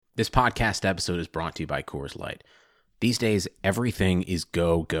This podcast episode is brought to you by Coors Light. These days, everything is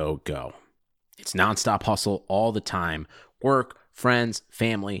go, go, go. It's nonstop hustle all the time. Work, friends,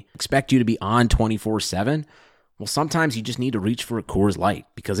 family expect you to be on 24/7. Well, sometimes you just need to reach for a Coors Light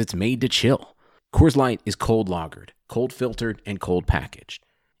because it's made to chill. Coors Light is cold lagered, cold filtered, and cold packaged.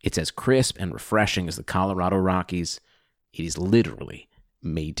 It's as crisp and refreshing as the Colorado Rockies. It is literally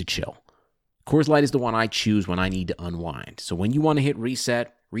made to chill. Coors Light is the one I choose when I need to unwind. So when you want to hit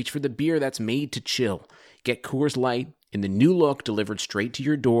reset, reach for the beer that's made to chill. Get Coors Light in the new look delivered straight to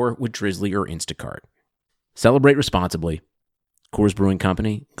your door with Drizzly or Instacart. Celebrate responsibly. Coors Brewing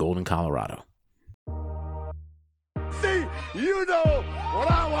Company, Golden, Colorado. See, you know, when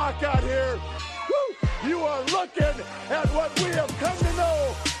I walk out here, woo, you are looking at what we have come to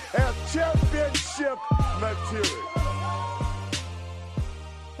know as championship material.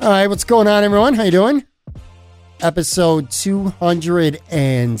 All right, what's going on, everyone? How you doing? Episode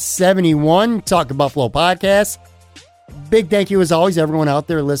 271, Talk Buffalo podcast. Big thank you, as always, everyone out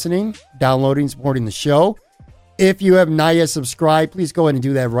there listening, downloading, supporting the show. If you have not yet subscribed, please go ahead and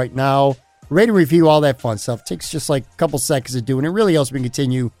do that right now. Rate and review, all that fun stuff. Takes just like a couple seconds to do, and it really helps me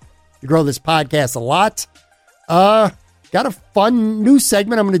continue to grow this podcast a lot. Got a fun new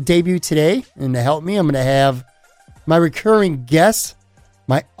segment I'm going to debut today, and to help me, I'm going to have my recurring guest,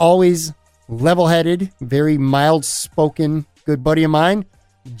 my always level-headed, very mild-spoken good buddy of mine,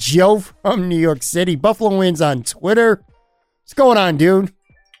 Joe from New York City. Buffalo Wins on Twitter. What's going on, dude?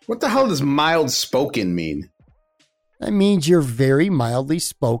 What the hell does mild-spoken mean? That means you're very mildly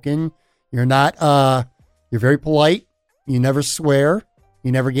spoken. You're not, you're very polite. You never swear.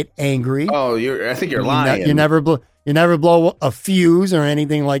 You never get angry. Oh, I think you're lying. You never blow a fuse or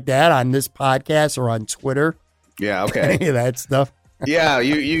anything like that on this podcast or on Twitter. Yeah, okay. Any of that stuff. Yeah,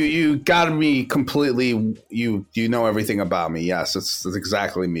 you got me completely. You know everything about me. Yes, that's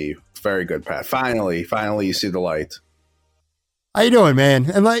exactly me. Very good, Pat. Finally, you see the light. How you doing, man?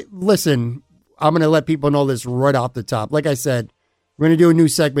 And listen, I'm going to let people know this right off the top. Like I said, we're going to do a new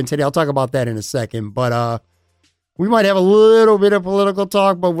segment today. I'll talk about that in a second. But we might have a little bit of political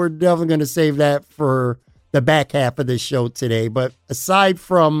talk, but we're definitely going to save that for the back half of this show today. But aside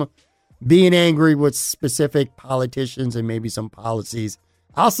from being angry with specific politicians and maybe some policies,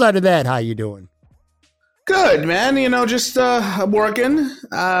 outside of that, how you doing? Good, man. Just working.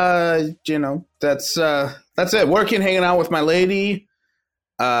 That's it. Working, hanging out with my lady,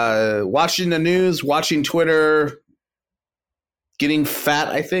 watching the news, watching Twitter, getting fat,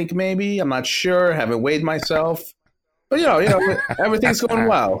 I think, maybe. I'm not sure. Haven't weighed myself. But, everything's going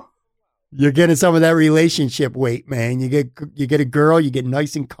well. You're getting some of that relationship weight, man. You get a girl, you get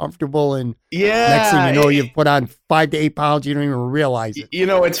nice and comfortable, and next thing you know, you've put on 5 to 8 pounds. You don't even realize it.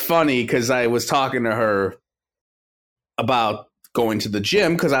 It's funny because I was talking to her about going to the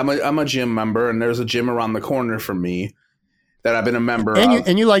gym because I'm a gym member, and there's a gym around the corner from me that I've been a member of.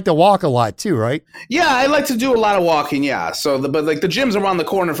 And you like to walk a lot too, right? Yeah, I like to do a lot of walking. Yeah, but the gym's around the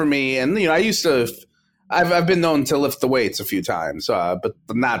corner from me, and I used to. I've been known to lift the weights a few times, but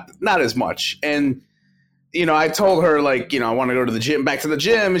not as much. And I told her I want to go to the gym, back to the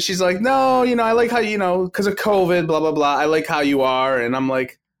gym, and she's like, no, I like how because of COVID, blah blah blah. I like how you are, and I'm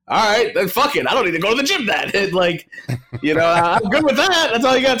like, all right, then fuck it, I don't need to go to the gym then. I'm good with that. That's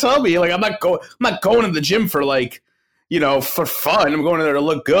all you gotta tell me. I'm not going to the gym for for fun. I'm going there to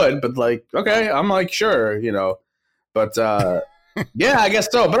look good, but okay, I'm sure, but. Yeah, I guess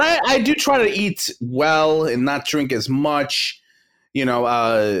so. But I do try to eat well and not drink as much. We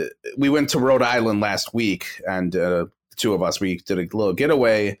went to Rhode Island last week, and the two of us, we did a little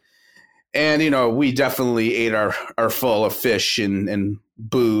getaway. And, we definitely ate our full of fish and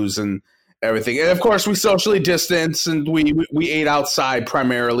booze and everything. And, of course, we socially distanced, and we ate outside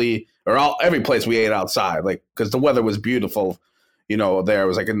primarily, or every place we ate outside, because the weather was beautiful, there. It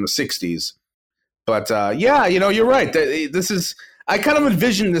was in the 60s. But you're right. I kind of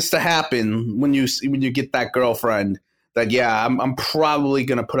envisioned this to happen when you get that girlfriend. That I'm probably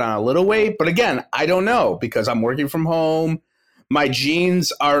gonna put on a little weight, but again, I don't know because I'm working from home. My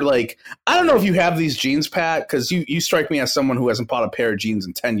jeans are I don't know if you have these jeans, Pat, because you strike me as someone who hasn't bought a pair of jeans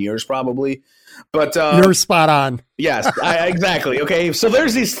in 10 years, probably. But you're spot on. Yes, exactly. Okay, so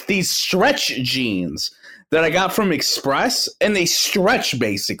there's these stretch jeans that I got from Express, and they stretch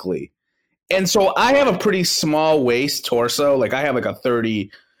basically. And so I have a pretty small waist torso. I have a 30,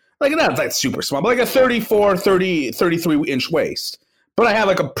 not that super small, but a 34, 30, 33-inch waist. But I have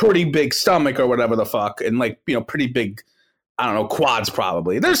a pretty big stomach or whatever the fuck, and pretty big, I don't know, quads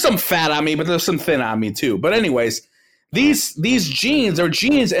probably. There's some fat on me, but there's some thin on me too. But anyways, these jeans are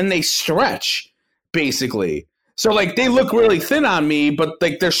jeans, and they stretch basically. So like they look really thin on me, but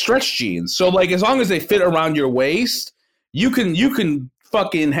like they're stretch jeans. So like as long as they fit around your waist, you can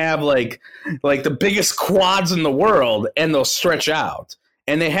fucking have like the biggest quads in the world, and they'll stretch out.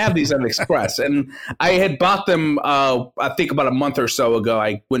 And they have these at Express, and I had bought them. I think about a month or so ago.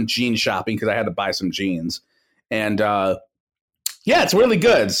 I went jean shopping because I had to buy some jeans, and yeah, it's really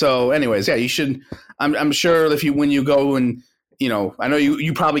good. So, anyways, yeah, you should. I'm sure when you go and I know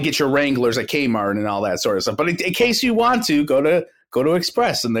you probably get your Wranglers at Kmart and all that sort of stuff. But in case you want to go to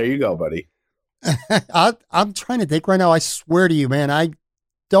Express, and there you go, buddy. I'm trying to think right now. I swear to you, man, I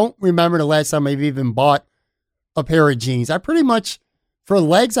don't remember the last time I've even bought a pair of jeans. I pretty much, for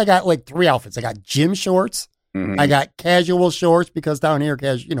legs, I got like 3 outfits. I got gym shorts. Mm-hmm. I got casual shorts because down here,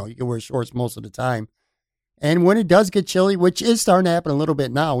 you can wear shorts most of the time. And when it does get chilly, which is starting to happen a little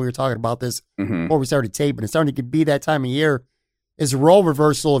bit now, we were talking about this before we started taping. It's starting to be that time of year. Is a role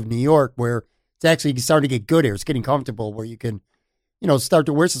reversal of New York, where it's actually starting to get good here. It's getting comfortable where you can, start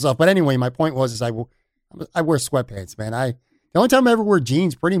to wear some stuff. But anyway, my point was I wear sweatpants, man. The only time I ever wear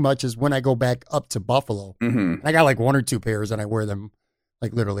jeans pretty much is when I go back up to Buffalo. Mm-hmm. And I got like 1 or 2 pairs, and I wear them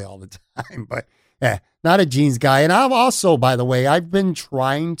like literally all the time. But yeah, not a jeans guy. And I've also, by the way, I've been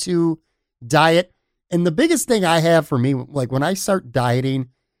trying to diet. And the biggest thing I have for me, like when I start dieting,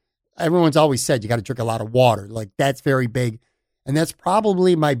 everyone's always said you got to drink a lot of water. Like that's very big. And that's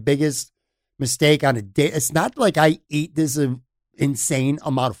probably my biggest mistake on a day. It's not like I eat this insane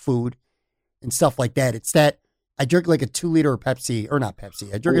amount of food and stuff like that. It's that I drink like a 2-liter of Pepsi, or not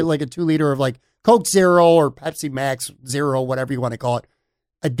Pepsi. I drink it like a 2-liter of like Coke Zero or Pepsi Max Zero, whatever you want to call it,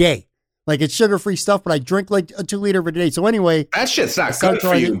 a day. Like it's sugar-free stuff, but I drink like a 2-liter a day. So anyway, that shit's not good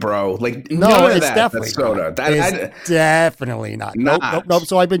for you, bro. Like no, it's definitely that's soda. It's definitely not. Nope.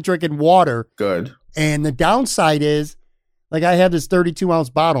 So I've been drinking water. Good. And the downside is, like I have this 32-ounce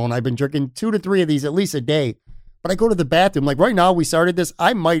bottle, and I've been drinking 2 to 3 of these at least a day. But I go to the bathroom. Like right now, we started this.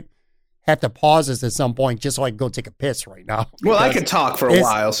 I might have to pause this at some point just so I can go take a piss right now. Well, I could talk for a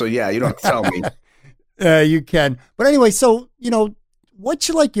while, so yeah, you don't have to tell me. You can. But anyway, so, what's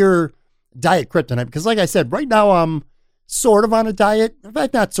your diet kryptonite? Because like I said, right now I'm sort of on a diet. In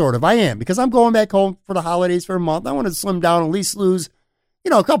fact, not sort of. I am, because I'm going back home for the holidays for a month. I want to slim down, at least lose,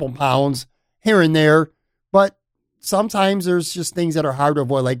 a couple pounds here and there. But sometimes there's just things that are hard to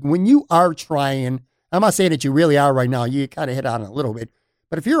avoid. Like when you are trying, I'm not saying that you really are right now. You kind of hit on it a little bit.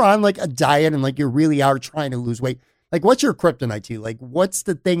 But if you're on like a diet and like you really are trying to lose weight, like what's your kryptonite to you? Like what's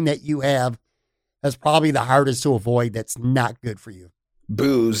the thing that you have that's probably the hardest to avoid that's not good for you?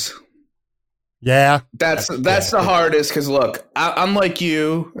 Booze. Yeah. That's the hardest because, look, I'm like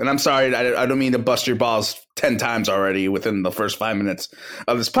you, and I'm sorry, I don't mean to bust your balls 10 times already within the first 5 minutes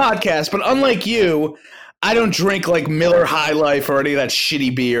of this podcast, but unlike you, I don't drink like Miller High Life or any of that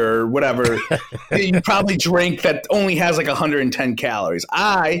shitty beer or whatever you probably drink that only has like 110 calories.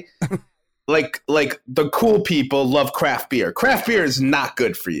 I, like the cool people, love craft beer. Craft beer is not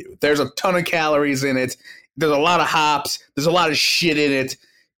good for you. There's a ton of calories in it. There's a lot of hops. There's a lot of shit in it.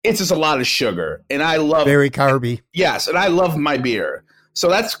 It's just a lot of sugar. And I love... Very carby. Yes, and I love my beer.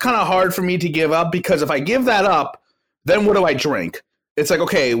 So that's kind of hard for me to give up, because if I give that up, then what do I drink? It's like,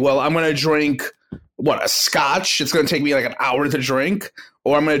 okay, well, I'm going to drink... a scotch? It's going to take me like an hour to drink,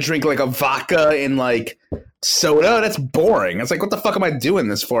 or I'm going to drink like a vodka and like soda. That's boring. It's like, what the fuck am I doing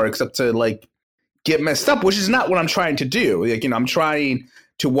this for except to like get messed up, which is not what I'm trying to do. Like, I'm trying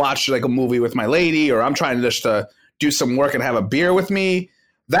to watch like a movie with my lady, or I'm trying just to do some work and have a beer with me.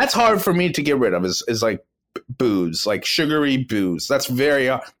 That's hard for me to get rid of is like booze, like sugary booze. That's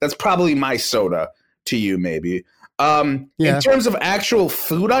probably my soda to you, maybe. In terms of actual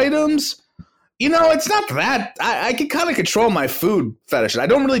food items, it's not that. I can kind of control my food fetish. I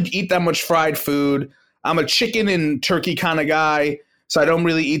don't really eat that much fried food. I'm a chicken and turkey kind of guy, so I don't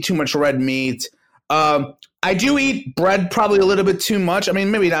really eat too much red meat. I do eat bread probably a little bit too much. I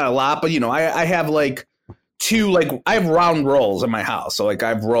mean, maybe not a lot, but, I have like I have round rolls in my house. So like I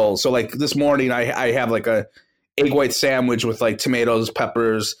have rolls. So like this morning I have like a egg white sandwich with like tomatoes,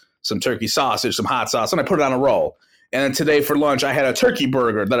 peppers, some turkey sausage, some hot sauce, and I put it on a roll. And then today for lunch, I had a turkey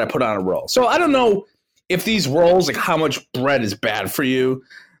burger that I put on a roll. So I don't know if these rolls, like how much bread is bad for you.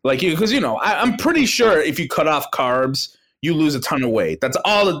 Like because I'm pretty sure if you cut off carbs, you lose a ton of weight. That's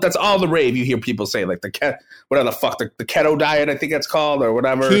all the rave you hear people say, like the keto diet, I think that's called, or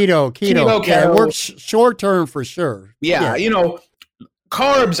whatever. Keto. Yeah, it works short term for sure. Yeah,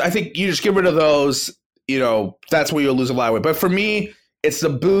 carbs, I think you just get rid of those, that's where you'll lose a lot of weight. But for me, it's the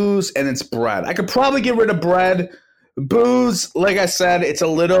booze and it's bread. I could probably get rid of bread. Booze, like I said, it's a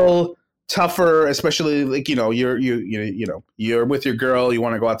little tougher, especially like you're with your girl, you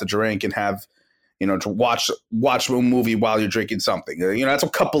want to go out to drink and have to watch a movie while you're drinking something. That's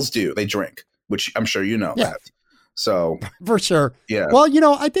what couples do. They drink, which I'm sure you know that. So for sure. Yeah. Well,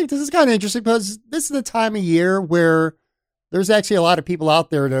 I think this is kind of interesting because this is the time of year where there's actually a lot of people out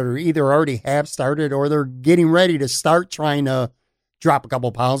there that are either already have started or they're getting ready to start trying to drop a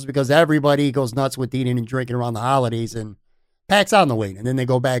couple pounds because everybody goes nuts with eating and drinking around the holidays and packs on the weight. And then they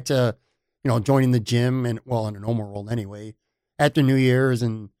go back to, joining the gym and, well, in a normal world anyway, after New Year's,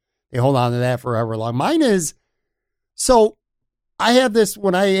 and they hold on to that forever long. Mine is, so I have this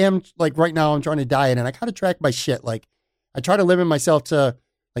when I am, like right now I'm trying to diet and I kind of track my shit. Like I try to limit myself to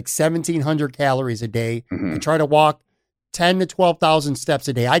like 1,700 calories a day. Mm-hmm. I try to walk 10 to 12,000 steps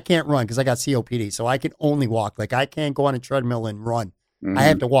a day. I can't run because I got COPD, so I can only walk. Like I can't go on a treadmill and run. Mm-hmm. I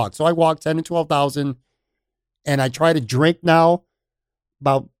have to walk. So I walk 10 to 12,000 and I try to drink now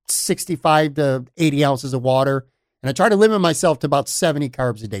about 65 to 80 ounces of water. And I try to limit myself to about 70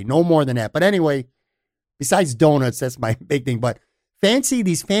 carbs a day, no more than that. But anyway, besides donuts, that's my big thing. But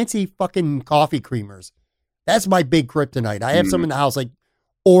these fancy fucking coffee creamers, that's my big kryptonite. I have some in the house, like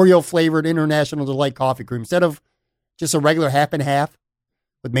Oreo flavored International Delight coffee cream. Instead of just a regular half and half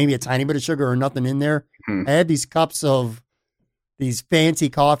with maybe a tiny bit of sugar or nothing in there, I had these cups of these fancy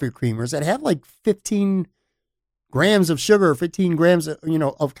coffee creamers that have like 15 grams of sugar, 15 grams of,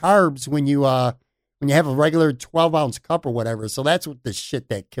 of carbs when you have a regular 12-ounce cup or whatever. So that's what the shit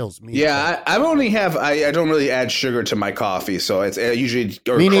that kills me. Yeah, I don't really add sugar to my coffee, so it's usually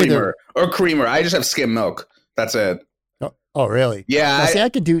creamer. I just have skim milk. That's it. Oh, really? Yeah. Now, see,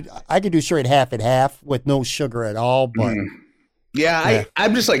 I could do straight half and half with no sugar at all, but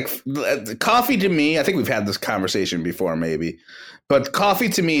I'm just like coffee to me. I think we've had this conversation before, maybe, but coffee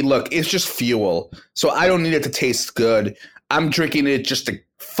to me, look, it's just fuel. So I don't need it to taste good. I'm drinking it just to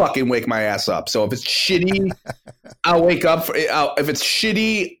fucking wake my ass up. So if it's shitty, I'll wake up. If it's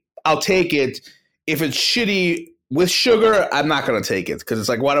shitty, I'll take it. If it's shitty with sugar, I'm not going to take it because it's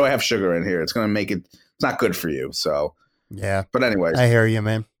like, why do I have sugar in here? It's going to make it. It's not good for you. So yeah. But anyways, I hear you,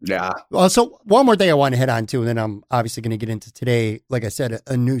 man. Yeah. Well, so one more thing I want to hit on too, and then I'm obviously going to get into today. Like I said,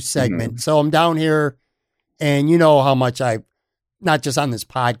 a new segment. So I'm down here, and you know how much I. Not just on this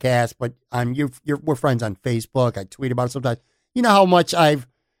podcast, but we're friends on Facebook. I tweet about it sometimes. You know how much I've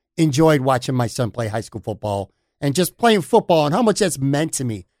enjoyed watching my son play high school football and just playing football and how much that's meant to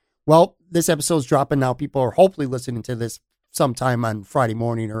me. Well, this episode's dropping now. People are hopefully listening to this sometime on Friday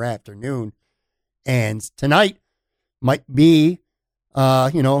morning or afternoon. And tonight might be,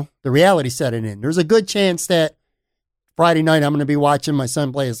 the reality setting in. There's a good chance that Friday night I'm going to be watching my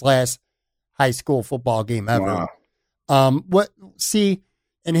son play his last high school football game ever. Wow.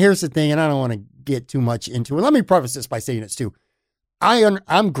 And here's the thing, and I don't want to get too much into it. Let me preface this by saying this too.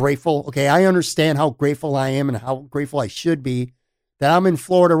 I'm grateful. Okay. I understand how grateful I am and how grateful I should be that I'm in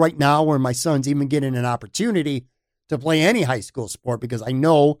Florida right now where my son's even getting an opportunity to play any high school sport, because I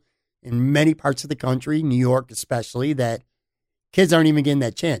know in many parts of the country, New York especially, that kids aren't even getting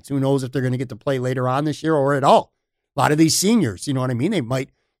that chance. Who knows if they're going to get to play later on this year or at all. A lot of these seniors, you know what I mean? They might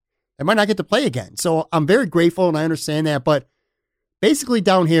not get to play again. So I'm very grateful and I understand that. But basically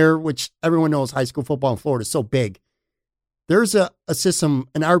down here, which everyone knows high school football in Florida is so big, there's a system,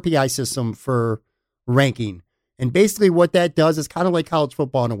 an RPI system for ranking. And basically what that does is kind of like college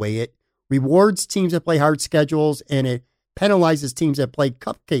football in a way. It rewards teams that play hard schedules and it penalizes teams that play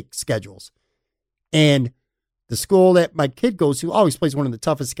cupcake schedules. And the school that my kid goes to always plays one of the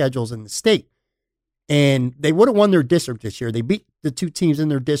toughest schedules in the state. And they would have won their district this year. They beat the two teams in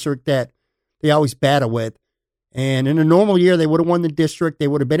their district that they always battle with. And in a normal year, they would have won the district. They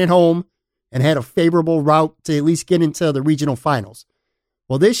would have been at home and had a favorable route to at least get into the regional finals.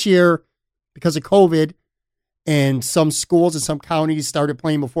 Well, this year, because of COVID, and some schools and some counties started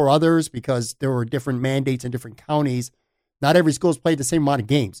playing before others because there were different mandates in different counties, not every school's played the same amount of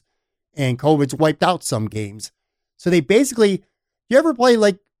games. And COVID's wiped out some games. So they basically, you ever play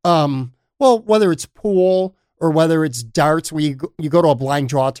like, whether it's pool or whether it's darts, where you go to a blind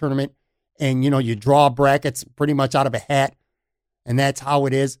draw tournament and, you draw brackets pretty much out of a hat. And that's how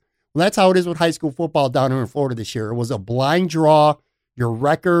it is. Well, that's how it is with high school football down here in Florida this year. It was a blind draw. Your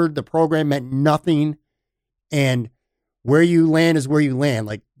record, the program meant nothing. And where you land is where you land.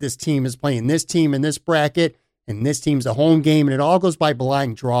 Like this team is playing this team in this bracket and this team's a home game, and it all goes by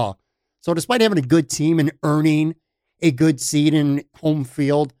blind draw. So despite having a good team and earning a good seed in home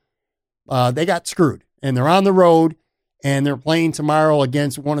field, they got screwed, and they're on the road, and they're playing tomorrow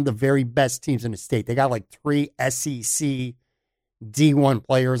against one of the very best teams in the state. They got like 3 SEC D1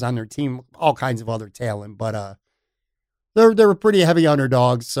 players on their team, all kinds of other talent, but they're pretty heavy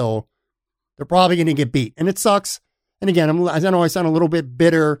underdogs, so they're probably going to get beat, and it sucks. And again, I know I sound a little bit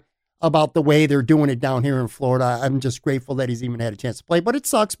bitter about the way they're doing it down here in Florida. I'm just grateful that he's even had a chance to play. But it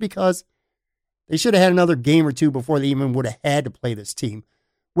sucks because they should have had another game or two before they even would have had to play this team,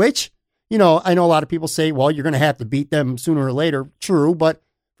 which, I know a lot of people say, well, you're going to have to beat them sooner or later. True, but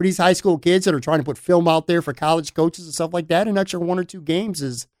for these high school kids that are trying to put film out there for college coaches and stuff like that, an extra 1 or 2 games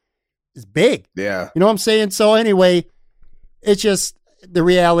is big. Yeah. You know what I'm saying? So anyway, it's just the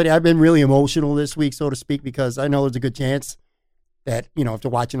reality. I've been really emotional this week, so to speak, because I know there's a good chance that, after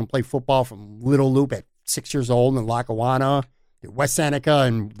watching them play football from Little Loop at 6 years old in Lackawanna, West Seneca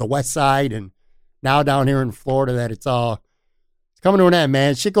and the West Side, and now down here in Florida, that it's coming to an end,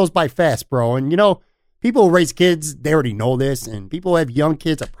 man. Shit goes by fast, bro. And, people who raise kids, they already know this. And people who have young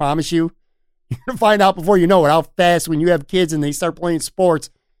kids, I promise you, you're going to find out before you know it how fast when you have kids and they start playing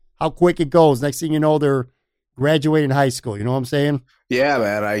sports, how quick it goes. Next thing you know, they're graduating high school. You know what I'm saying? Yeah,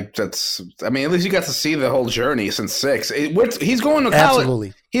 man. At least you got to see the whole journey since 6. He's going to college.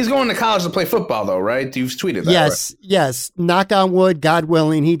 Absolutely. He's going to college to play football, though, right? You've tweeted that. Yes, right? yes. Knock on wood, God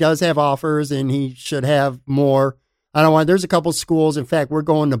willing, he does have offers and he should have more. I don't want. There's a couple schools. In fact, we're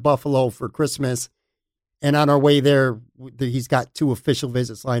going to Buffalo for Christmas, and on our way there, he's got 2 official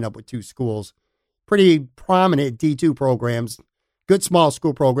visits lined up with 2 schools, pretty prominent D2 programs, good small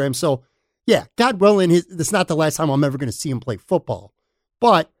school programs. So, yeah, God willing, it's not the last time I'm ever going to see him play football.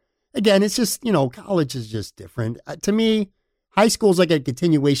 But again, it's just college is just different to me. High school is like a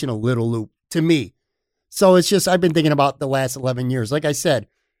continuation of Little Loop to me. So it's just I've been thinking about the last 11 years. Like I said,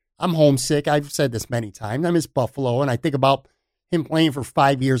 I'm homesick. I've said this many times. I miss Buffalo, and I think about him playing for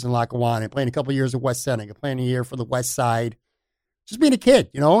 5 years in Lackawanna, playing a couple of years at West Seneca, playing a year for the West Side. Just being a kid,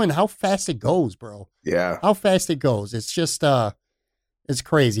 and how fast it goes, bro. Yeah. How fast it goes. It's just, it's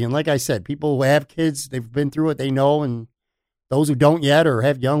crazy. And like I said, people who have kids, they've been through it, they know, and those who don't yet or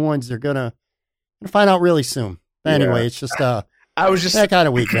have young ones, they're gonna find out really soon. But anyway, it's just I was just that kind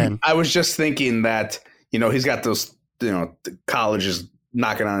of weekend. I was just thinking that, he's got those, colleges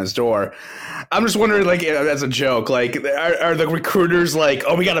knocking on his door. I'm just wondering, like, as a joke, like, are the recruiters like,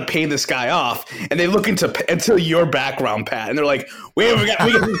 oh, we got to pay this guy off, and they look into your background, Pat, and they're like, wait, we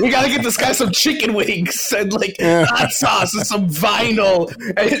got to get this guy some chicken wings and like hot sauce and some vinyl,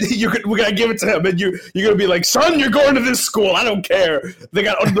 and we got to give it to him, and you're gonna be like, son, you're going to this school, I don't care. They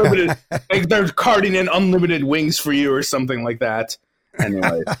got unlimited, like they're carting in unlimited wings for you or something like that.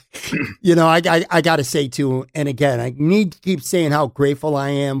 Anyway, I got to say too, and again, I need to keep saying how grateful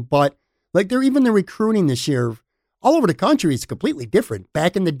I am, but like the recruiting this year all over the country is completely different.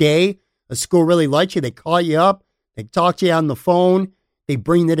 Back in the day, a school really liked you. They call you up, they talk to you on the phone, they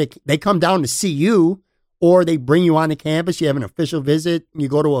come down to see you, or they bring you on the campus. You have an official visit. You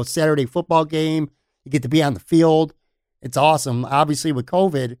go to a Saturday football game. You get to be on the field. It's awesome. Obviously with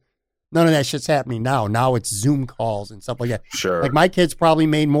COVID, none of that shit's happening now. Now it's Zoom calls and stuff like that. Sure. Like my kids probably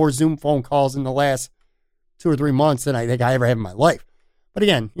made more Zoom phone calls in the last 2 or 3 months than I think I ever have in my life. But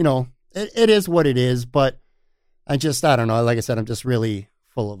again, it is what it is. But I don't know. Like I said, I'm just really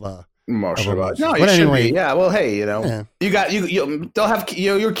full of emotional. No, but you anyway, should be. Yeah. Well, hey, yeah. you got they'll have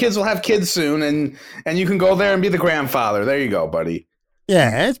your kids will have kids soon, and you can go there and be the grandfather. There you go, buddy.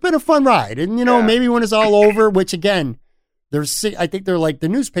 Yeah, it's been a fun ride, and maybe when it's all over, which again. I think they're like the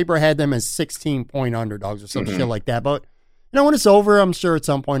newspaper had them as 16-point underdogs or some shit like that. But when it's over, I'm sure at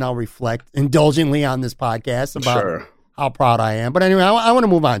some point I'll reflect indulgently on this podcast about how proud I am. But anyway, I want to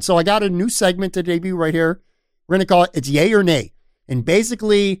move on. So I got a new segment to debut right here. We're going to call it "It's Yay or Nay," and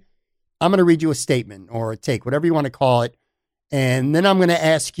basically, I'm going to read you a statement or a take, whatever you want to call it, and then I'm going to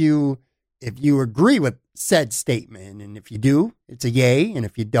ask you if you agree with said statement, and if you do, it's a yay, and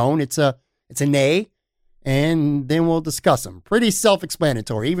if you don't, it's a nay. And then we'll discuss them. Pretty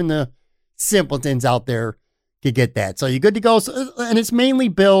self-explanatory. Even the simpletons out there could get that. So you good to go? So, and it's mainly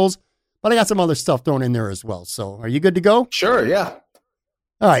Bills, but I got some other stuff thrown in there as well. So are you good to go? Sure, yeah.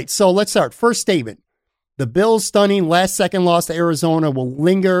 All right, so let's start. First statement. The Bills' stunning last-second loss to Arizona will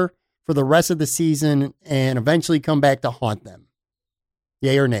linger for the rest of the season and eventually come back to haunt them.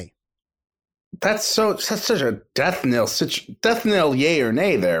 Yay or nay? That's such a death knell, yay or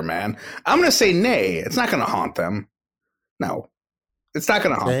nay there, man. I'm going to say nay. It's not going to haunt them. No, it's not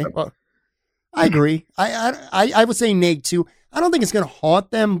going to haunt them. Well, I agree. I would say nay too. I don't think it's going to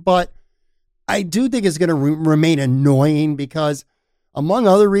haunt them, but I do think it's going to remain annoying because, among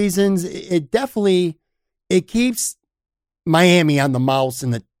other reasons, it keeps Miami on the mouse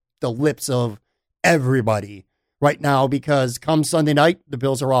and the lips of everybody right now because come Sunday night, the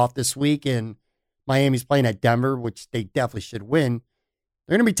Bills are off this week and Miami's playing at Denver, which they definitely should win.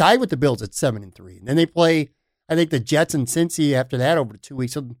 They're going to be tied with the Bills at 7-3. And then they play, I think, the Jets and Cincy after that over 2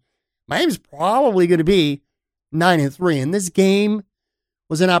 weeks. So Miami's probably going to be 9-3. And this game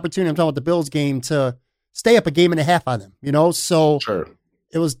was an opportunity. I'm talking about the Bills game, to stay up a game and a half on them, So Sure.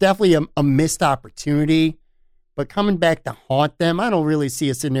 it was definitely a missed opportunity. But coming back to haunt them, I don't really see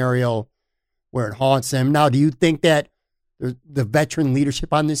a scenario where it haunts them. Now, do you think that the veteran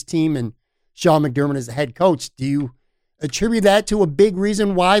leadership on this team and Sean McDermott as the head coach, do you attribute that to a big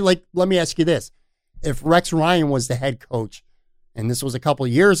reason why? Like, let me ask you this. If Rex Ryan was the head coach, and this was a couple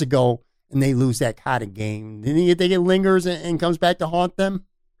of years ago, and they lose that Cotton game, then you think it lingers and comes back to haunt them?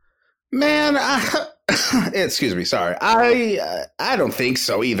 Man, excuse me, sorry. I don't think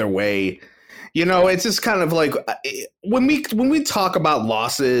so either way. It's just kind of like when we talk about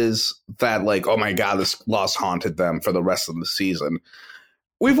losses that, like, oh my God, this loss haunted them for the rest of the season.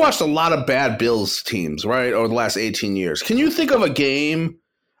 We've watched a lot of bad Bills teams, right, over the last 18 years. Can you think of a game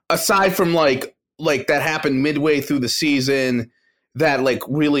aside from like that happened midway through the season that like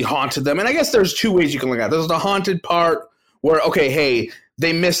really haunted them? And I guess there's two ways you can look at it. There's the haunted part where, okay, hey,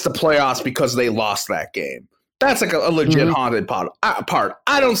 they missed the playoffs because they lost that game. That's like a legit haunted part.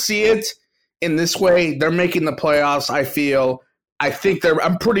 I don't see it in this way. They're making the playoffs, I feel.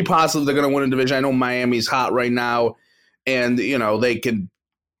 I'm pretty positive they're going to win a division. I know Miami's hot right now, and, they can,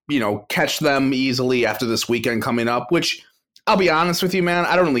 catch them easily after this weekend coming up, which I'll be honest with you, man,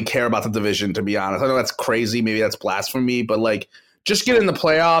 I don't really care about the division, to be honest. I know that's crazy. Maybe that's blasphemy, but like, just get in the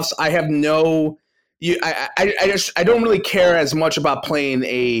playoffs. I have I don't really care as much about playing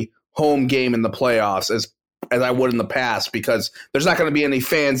a home game in the playoffs as I would in the past, because there's not going to be any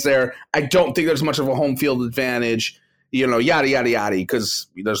fans there. I don't think there's much of a home field advantage, yada, yada, yada, because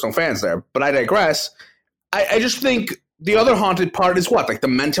there's no fans there. But I digress. I just think the other haunted part is what? Like the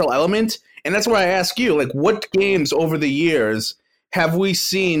mental element? And that's why I ask you, like, what games over the years have we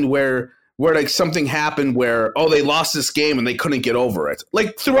seen where like something happened where, oh, they lost this game and they couldn't get over it?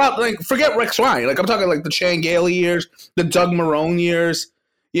 Like throughout, like, forget Rex Ryan. Like, I'm talking like the Chan Gailey years, the Doug Marrone years.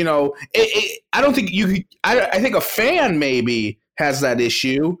 I don't think I think a fan maybe has that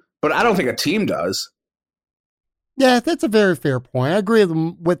issue, but I don't think a team does. Yeah, that's a very fair point. I agree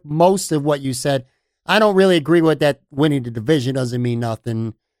with most of what you said. I don't really agree with that winning the division doesn't mean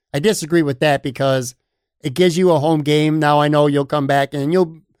nothing. I disagree with that because it gives you a home game. Now I know you'll come back and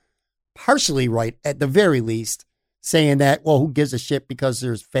you'll partially right, at the very least, saying that, well, who gives a shit because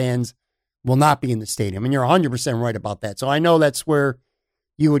there's fans will not be in the stadium. And you're 100% right about that. So I know that's where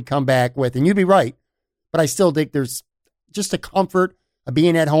you would come back with, and you'd be right. But I still think there's just a comfort of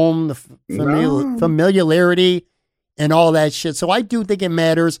being at home, the familiarity and all that shit. So I do think it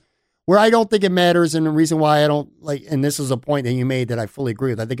matters. Where I don't think it matters, and the reason why I don't like, and this is a point that you made that I fully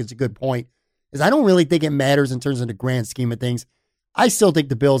agree with, I think it's a good point, is I don't really think it matters in terms of the grand scheme of things. I still think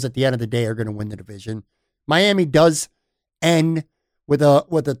the Bills at the end of the day are going to win the division. Miami does end with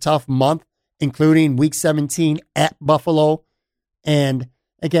a tough month, including week 17 at Buffalo. And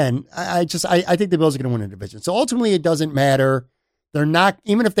again, I think the Bills are going to win the division. So ultimately it doesn't matter. They're not,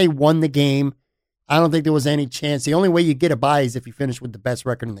 even if they won the game, I don't think there was any chance. The only way you get a bye is if you finish with the best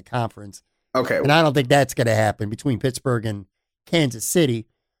record in the conference. Okay. And I don't think that's going to happen between Pittsburgh and Kansas City.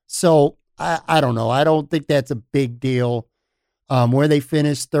 So I don't know. I don't think that's a big deal where they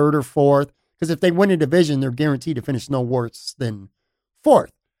finish third or fourth. Because if they win a division, they're guaranteed to finish no worse than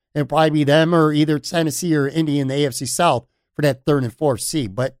fourth. It'll probably be them or either Tennessee or Indy in the AFC South for that third and fourth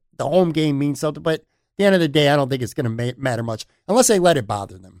seed. But the home game means something. But at the end of the day, I don't think it's going to matter much unless they let it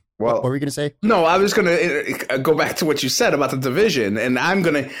bother them. Well, what were you going to say? No, I was going to go back to what you said about the division, and I'm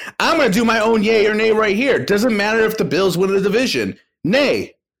going to do my own yay or nay right here. Doesn't matter if the Bills win the division,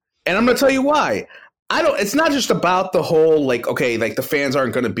 nay, and I'm going to tell you why. It's not just about the whole like, okay, like the fans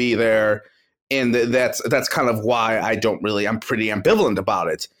aren't going to be there, and that's kind of why I'm pretty ambivalent about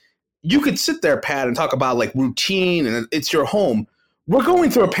it. You could sit there, Pat, and talk about like routine, and it's your home. We're going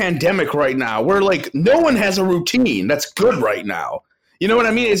through a pandemic right now where like no one has a routine that's good right now. You know what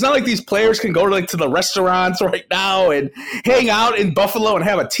I mean? It's not like these players can go to the restaurants right now and hang out in Buffalo and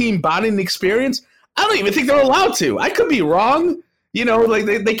have a team bonding experience. I don't even think they're allowed to. I could be wrong. Like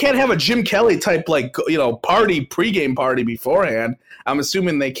they can't have a Jim Kelly type party, pregame party beforehand. I'm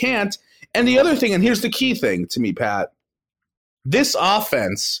assuming they can't. And the other thing, and here's the key thing to me, Pat, this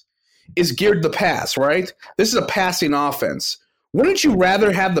offense is geared to pass, right? This is a passing offense. Wouldn't you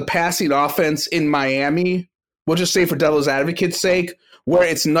rather have the passing offense in Miami? We'll just say for devil's advocate's sake, where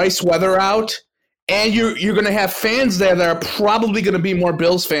it's nice weather out, and you're going to have fans there that are probably going to be more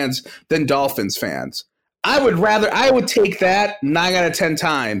Bills fans than Dolphins fans. I would take that 9 out of 10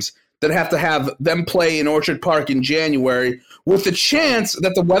 times than have to have them play in Orchard Park in January with the chance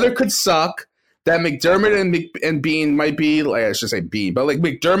that the weather could suck, that McDermott and Bean might be, I should say Bean, but like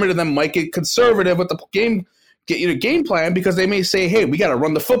McDermott and them might get conservative with the game game plan because they may say, hey, we got to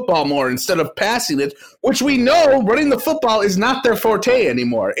run the football more instead of passing it, which we know running the football is not their forte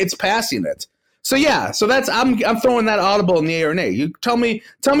anymore. It's passing it. So so that's I'm throwing that audible in the air or nay. You tell me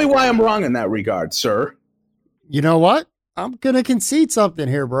why I'm wrong in that regard, sir. You know what? I'm gonna concede something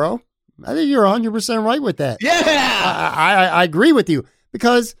here, bro. I think you're 100% right with that. Yeah, I agree with you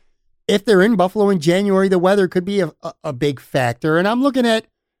because if they're in Buffalo in January, the weather could be a big factor. And I'm looking at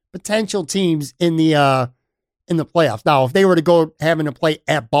potential teams in the playoffs. Now, if they were to go having to play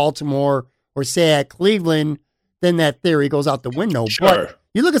at Baltimore or say at Cleveland, then that theory goes out the window. Sure. But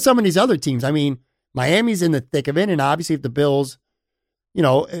you look at some of these other teams. I mean, Miami's in the thick of it, and obviously if the Bills,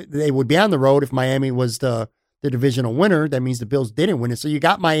 they would be on the road if Miami was the divisional winner. That means the Bills didn't win it. So you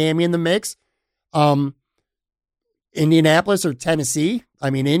got Miami in the mix. Indianapolis or Tennessee. I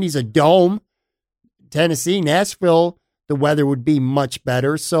mean, Indy's a dome. Tennessee, Nashville, the weather would be much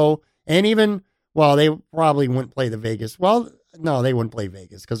better. So, and even, they probably wouldn't play the Vegas. Well, no, they wouldn't play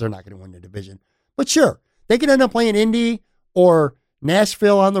Vegas because they're not going to win the division. But sure, they could end up playing Indy or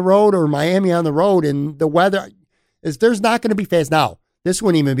Nashville on the road or Miami on the road. And the weather there's not going to be fast. Now, this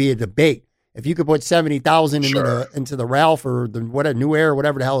wouldn't even be a debate. If you could put 70,000 into the Ralph or the New Air,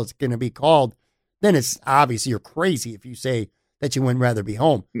 whatever the hell it's going to be called, then it's obviously you're crazy if you say that you wouldn't rather be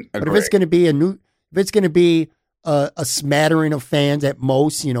home. But if it's going to be a smattering of fans at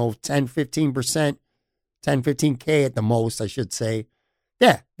most, 10, 15%, 10, 15K at the most, I should say.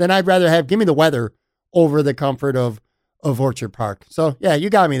 Yeah, then I'd rather give me the weather over the comfort of Orchard Park. So, yeah,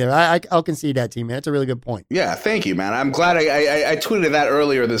 you got me there. I'll concede that to you, man. That's a really good point. Yeah, thank you, man. I'm glad I tweeted that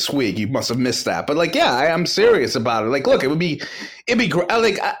earlier this week. You must have missed that. But, I'm serious about it. Look, it'd be great.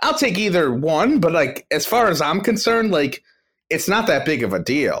 I'll take either one. But, as far as I'm concerned, it's not that big of a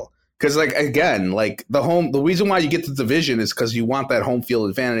deal. Because, again, the reason why you get the division is because you want that home field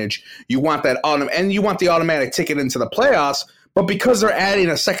advantage. You want that and you want the automatic ticket into the playoffs. But because they're adding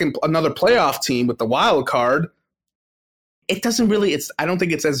another playoff team with the wild card, it doesn't really. I don't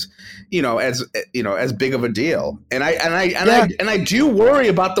think it's as big of a deal. And I do worry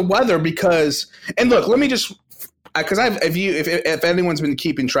about the weather because. And look, let me just because if anyone's been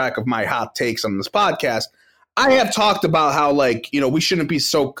keeping track of my hot takes on this podcast, I have talked about how we shouldn't be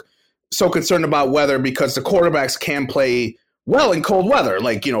so concerned about weather because the quarterbacks can play well in cold weather,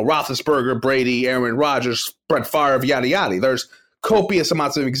 Roethlisberger, Brady, Aaron Rodgers, Brett Favre, yada yada. There's copious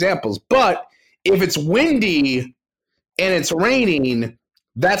amounts of examples, but if it's windy and it's raining,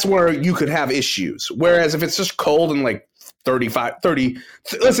 that's where you could have issues. Whereas if it's just cold and 30,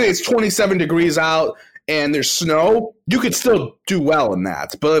 let's say it's 27 degrees out and there's snow, you could still do well in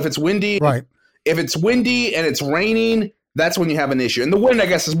that. But if it's windy, right? If it's windy and it's raining, that's when you have an issue. And the wind, I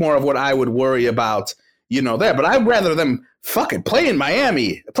guess, is more of what I would worry about, there. But I'd rather them fucking play in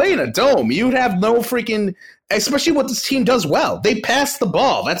Miami, play in a dome. You'd have no freaking, especially what this team does well. They pass the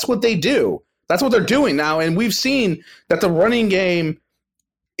ball. That's what they do. That's what they're doing now. And we've seen that the running game,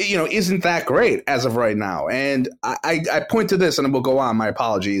 isn't that great as of right now. And I point to this, and we'll go on. My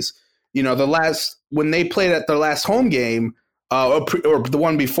apologies. When they played at their last home game, or the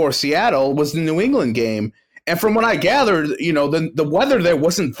one before Seattle, was the New England game. And from what I gathered, the weather there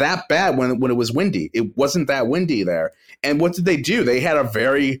wasn't that bad when it was windy. It wasn't that windy there. And what did they do? They had a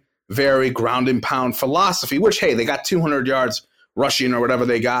very, very ground and pound philosophy, which, hey, they got 200 yards rushing or whatever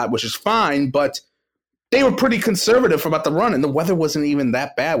they got, which is fine, but they were pretty conservative about the run, and the weather wasn't even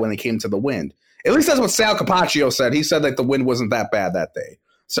that bad when it came to the wind. At least that's what Sal Capaccio said. He said the wind wasn't that bad that day.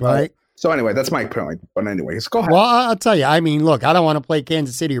 So, right. So anyway, that's my point. But anyways, go ahead. Well, I'll tell you. I mean, look, I don't want to play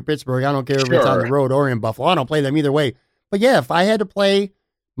Kansas City or Pittsburgh. I don't care if it's on the road or in Buffalo. I don't play them either way. But yeah, if I had to play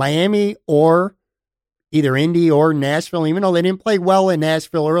Miami or either Indy or Nashville, even though they didn't play well in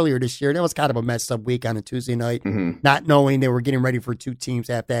Nashville earlier this year, that was kind of a messed up week on a Tuesday night, not knowing they were getting ready for two teams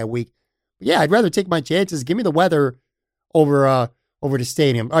after that week. But yeah, I'd rather take my chances. Give me the weather over the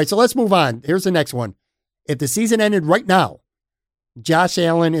stadium. All right, so let's move on. Here's the next one. If the season ended right now, Josh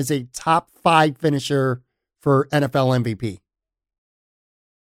Allen is a top 5 finisher for NFL MVP.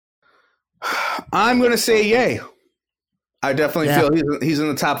 I'm going to say yay. I definitely feel he's in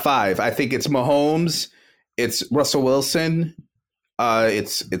the top 5. I think it's Mahomes, it's Russell Wilson,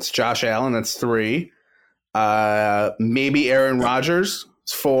 it's Josh Allen. That's 3. Maybe Aaron Rodgers.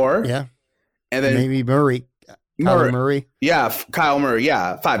 It's 4. Yeah, and then maybe Murray. Kyler Murray. Yeah, Kyle Murray.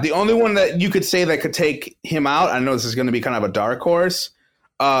 Yeah, 5. The only one that you could say that could take him out, I know this is going to be kind of a dark horse.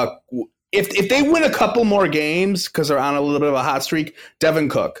 If they win a couple more games because they're on a little bit of a hot streak, Devin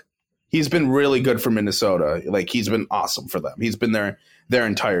Cook. He's been really good for Minnesota. He's been awesome for them. He's been their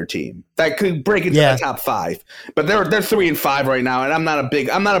entire team. That could break into the top 5. But they're 3 and 5 right now, and I'm not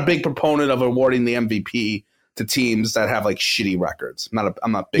a big proponent of awarding the MVP to teams that have like shitty records.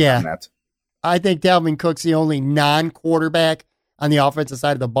 I'm not big on that. I think Dalvin Cook's the only non-quarterback on the offensive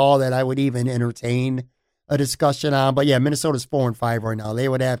side of the ball that I would even entertain a discussion on. But yeah, Minnesota's 4-5 right now. They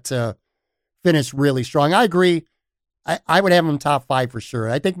would have to finish really strong. I agree. I would have them top 5 for sure.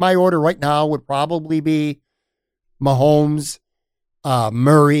 I think my order right now would probably be Mahomes,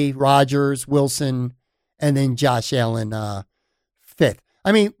 Murray, Rodgers, Wilson, and then Josh Allen 5th.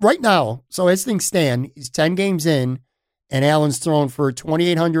 I mean, right now, so as things stand, he's 10 games in, and Allen's thrown for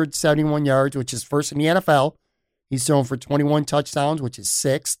 2,871 yards, which is first in the NFL. He's thrown for 21 touchdowns, which is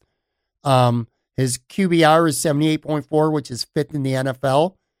 6th. His QBR is 78.4, which is 5th in the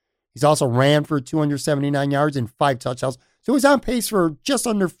NFL. He's also ran for 279 yards and 5 touchdowns. So he's on pace for just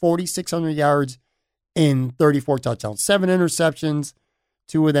under 4,600 yards and 34 touchdowns. 7 interceptions.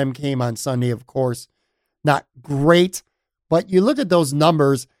 2 of them came on Sunday, of course. Not great, but you look at those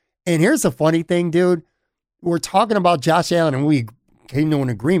numbers, and here's the funny thing, dude. We're talking about Josh Allen, and we came to an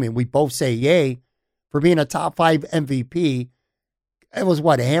agreement. We both say yay for being a top 5 MVP. It was,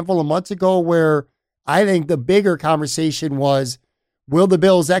 a handful of months ago where I think the bigger conversation was, will the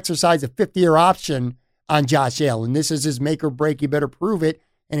Bills exercise a 5th-year option on Josh Allen? This is his make or break. You better prove it.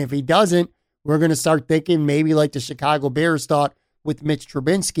 And if he doesn't, we're going to start thinking maybe like the Chicago Bears thought with Mitch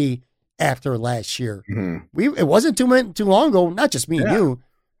Trubisky after last year. Mm-hmm. It wasn't too long ago, not just me and you,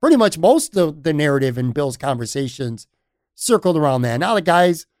 pretty much most of the narrative in Bills conversations circled around that. Now the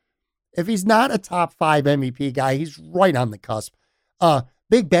guys, if he's not a top 5 MVP guy, he's right on the cusp.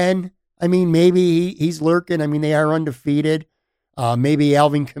 Big Ben, I mean, maybe he's lurking. I mean, they are undefeated. Maybe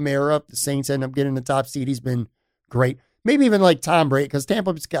Alvin Kamara, if the Saints end up getting the top seed, he's been great. Maybe even like Tom Brady, because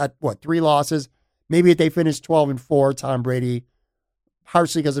Tampa's got, 3 losses. Maybe if they finish 12-4, Tom Brady,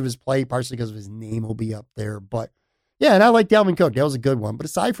 partially because of his play, partially because of his name, will be up there. But yeah, and I like Dalvin Cook. That was a good one. But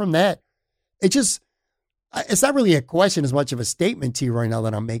aside from that, it's not really a question as much of a statement to you right now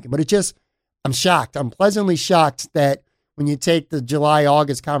that I'm making, but I'm shocked. I'm pleasantly shocked that when you take the July,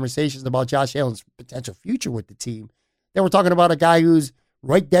 August conversations about Josh Allen's potential future with the team, that we're talking about a guy who's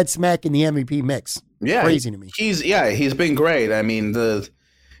right dead smack in the MVP mix. Yeah. Crazy to me. He's been great. I mean, the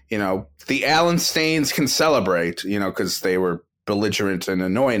Allen Stains can celebrate, because they were belligerent and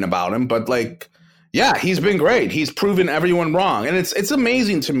annoying about him. But he's been great. He's proven everyone wrong. And it's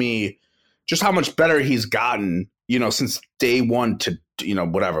amazing to me just how much better he's gotten, since day one to,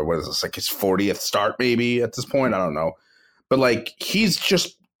 whatever, what is this, like his 40th start maybe at this point? I don't know. But he's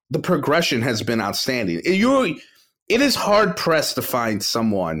just, the progression has been outstanding. It is hard pressed to find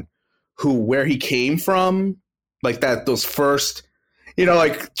someone where he came from, those first,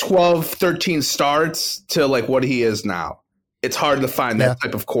 12, 13 starts to what he is now. It's hard to find that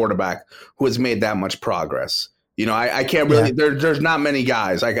type of quarterback who has made that much progress. I can't really, there's not many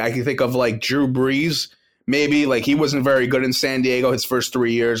guys. I can think of Drew Brees, maybe he wasn't very good in San Diego his first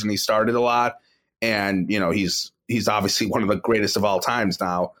 3 years and he started a lot. And, he's obviously one of the greatest of all times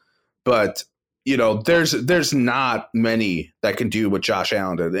now. But, there's not many that can do what Josh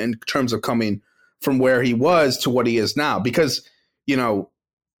Allen did in terms of coming from where he was to what he is now. Because,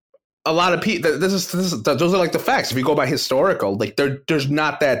 a lot of people, those are the facts. If you go by historical, there's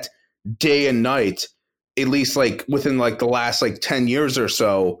not that day and night, at least within the last 10 years or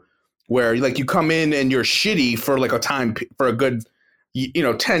so, where you come in and you're shitty for a time, for a good,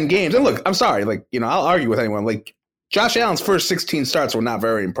 10 games. And look, I'm sorry, I'll argue with anyone. Josh Allen's first 16 starts were not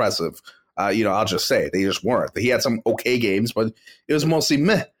very impressive. I'll just say they just weren't. He had some okay games, but it was mostly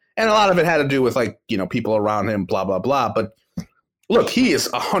meh. And a lot of it had to do with people around him, blah, blah, blah. But look, he is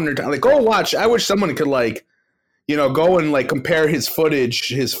 100 times. Go watch. I wish someone could go and compare his footage,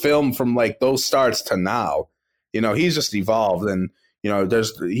 his film from those starts to now. He's just evolved, and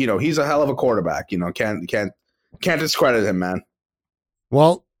he's a hell of a quarterback. Can't discredit him, man.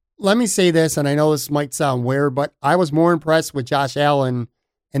 Well, let me say this, and I know this might sound weird, but I was more impressed with Josh Allen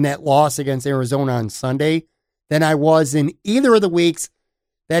in that loss against Arizona on Sunday than I was in either of the weeks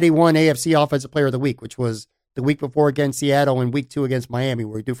that he won AFC Offensive Player of the Week, which was the week before against Seattle and week 2 against Miami,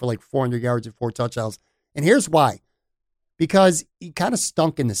 where he threw for 400 yards and 4 touchdowns. And here's why. Because he kind of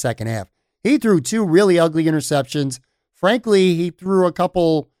stunk in the second half. He threw 2 really ugly interceptions. Frankly, he threw a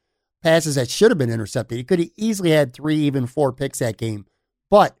couple passes that should have been intercepted. He could have easily had 3, even 4 picks that game.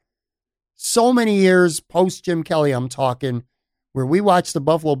 But so many years post Jim Kelly, I'm talking, where we watched the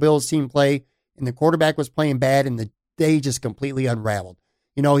Buffalo Bills team play and the quarterback was playing bad and they just completely unraveled.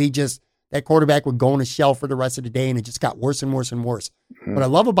 That quarterback would go in a shell for the rest of the day and it just got worse and worse and worse. Mm-hmm. What I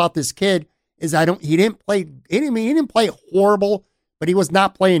love about this kid is he didn't play horrible, but he was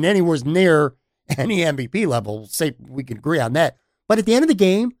not playing anywhere near any MVP level. Say we can agree on that. But at the end of the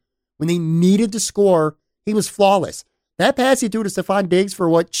game, when they needed to score he was flawless. That pass he threw to Stephon Diggs for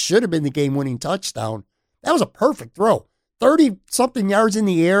what should have been the game-winning touchdown, that was a perfect throw. 30-something yards in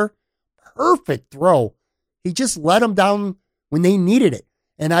the air, perfect throw. He just let him down when they needed it.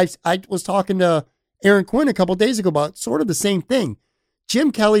 And I was talking to Aaron Quinn a couple days ago about sort of the same thing.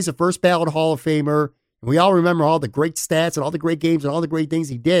 Jim Kelly's a first ballot Hall of Famer, and we all remember all the great stats and all the great games and all the great things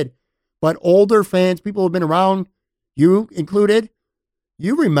he did. But older fans, people who have been around, you included,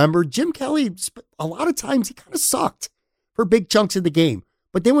 you remember Jim Kelly, a lot of times he kind of sucked for big chunks of the game.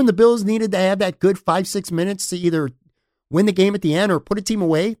 But then when the Bills needed to have that good 5-6 minutes to either win the game at the end or put a team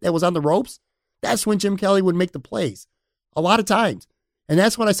away that was on the ropes, that's when Jim Kelly would make the plays. A lot of times. And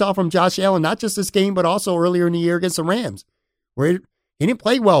that's what I saw from Josh Allen, not just this game, but also earlier in the year against the Rams, where he didn't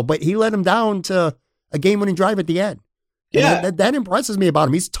play well, but he led him down to a game-winning drive at the end. Yeah. That impresses me about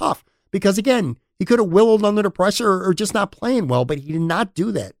him. He's tough because, again, he could have willowed under the pressure or just not playing well, but he did not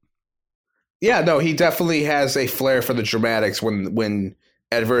do that. Yeah, no, he definitely has a flair for the dramatics when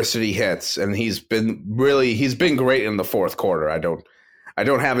adversity hits, and he's been great in the fourth quarter. I don't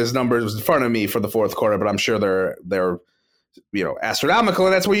have his numbers in front of me for the fourth quarter, but I'm sure they're astronomical,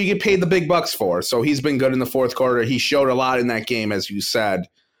 and that's where you get paid the big bucks for. So he's been good in the fourth quarter. He showed a lot in that game, as you said,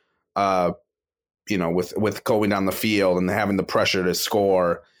 with going down the field and having the pressure to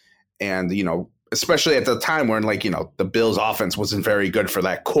score, and especially at the time when the Bills offense wasn't very good for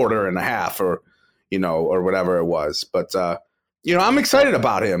that quarter and a half or whatever it was. But I'm excited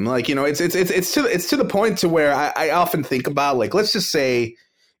about him. It's to the point to where I often think about, let's just say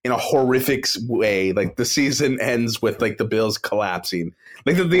in a horrific way, the season ends with the Bills collapsing.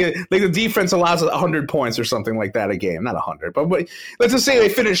 The defense allows 100 points or something like that a game. Not 100, but let's just say they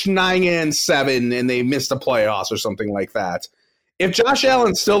finished 9-7 and they missed the playoffs or something like that. If Josh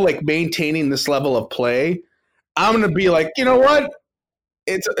Allen's still maintaining this level of play, I'm going to be you know what?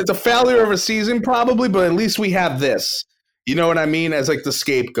 It's a failure of a season probably, but at least we have this. You know what I mean? As the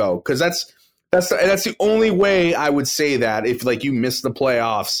scapegoat, because that's the only way I would say that if you miss the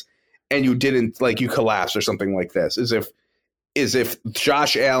playoffs and you didn't you collapse or something like this is if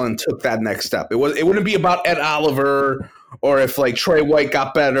Josh Allen took that next step. It wouldn't be about Ed Oliver or if Trey White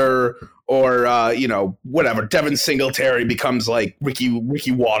got better or whatever, Devin Singletary becomes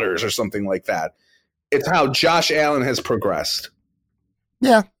Ricky Waters or something like that. It's how Josh Allen has progressed.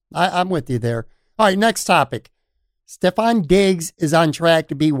 Yeah, I'm with you there. All right, next topic. Stephon Diggs is on track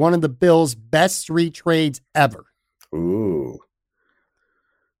to be one of the Bills' best 3 trades ever. Ooh.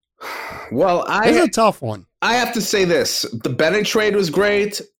 Well, it's a tough one. I have to say this. The Bennett trade was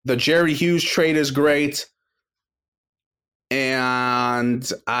great. The Jerry Hughes trade is great. And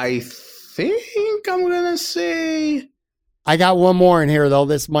I think I'm going to say... I got one more in here, though.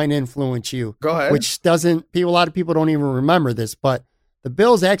 This might influence you. Go ahead. Which a lot of people don't even remember this, but the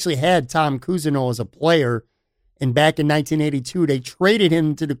Bills actually had Tom Cousineau as a player. And back in 1982, they traded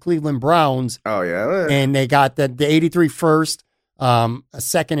him to the Cleveland Browns. Oh, yeah. And they got the 83 first, a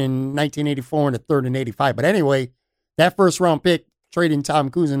second in 1984, and a third in 85. But anyway, that first round pick, trading Tom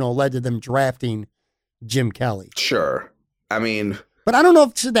Cousineau, led to them drafting Jim Kelly. Sure. I mean... But I don't know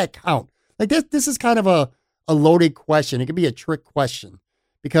if should that count. This is kind of a loaded question. It could be a trick question.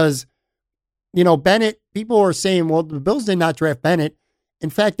 Because, Bennett, people are saying, well, the Bills did not draft Bennett. In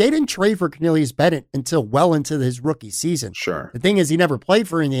fact, they didn't trade for Cornelius Bennett until well into his rookie season. Sure. The thing is, he never played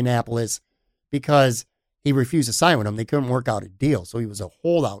for Indianapolis because he refused to sign with them. They couldn't work out a deal. So he was a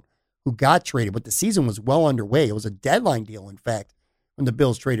holdout who got traded. But the season was well underway. It was a deadline deal, in fact, when the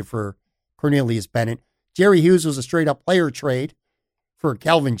Bills traded for Cornelius Bennett. Jerry Hughes was a straight-up player trade for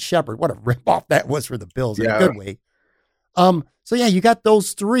Calvin Shepard. What a ripoff that was for the Bills in a good way. So, yeah, you got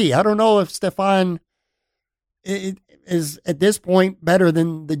those 3. I don't know if Stephon is at this point better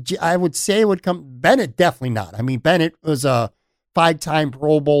than I would say would come. Bennett, definitely not. I mean, Bennett was a 5-time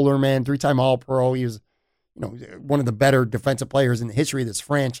Pro Bowler, man, 3-time All-Pro. He was, one of the better defensive players in the history of this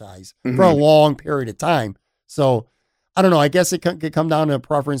franchise for a long period of time. So, I don't know. I guess it could come down to a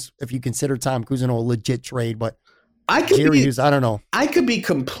preference if you consider Tom Cousineau a legit trade, but Jerry Hughes, I don't know. I could be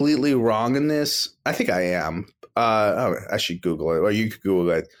completely wrong in this. I think I am. I should Google it, or you could Google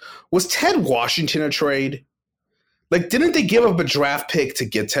it. Was Ted Washington a trade? Didn't they give up a draft pick to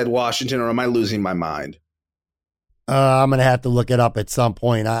get Ted Washington, or am I losing my mind? I'm going to have to look it up at some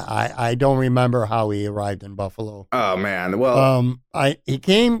point. I don't remember how he arrived in Buffalo. Oh, man. Well, he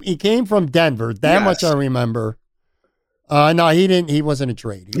came from Denver. That much I remember. No, he didn't. He wasn't a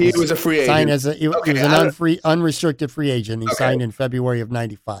trade. He was a free agent. He was an unrestricted free agent. He signed in February of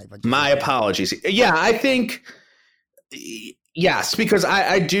 95. My apologies. Yeah, I think... Yes, because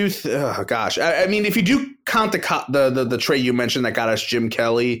I do. I mean, if you do count the trade you mentioned that got us Jim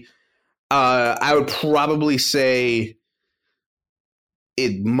Kelly, I would probably say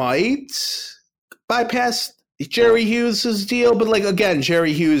it might bypass Jerry Hughes' deal, but like again,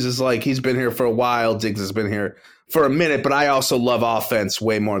 Jerry Hughes is like he's been here for a while. Diggs has been here for a minute, but I also love offense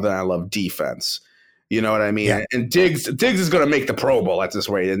way more than I love defense. You know what I mean? Yeah. And Diggs is going to make the Pro Bowl at this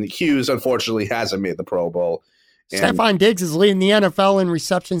rate, and Hughes unfortunately hasn't made the Pro Bowl. And Stephon Diggs is leading the NFL in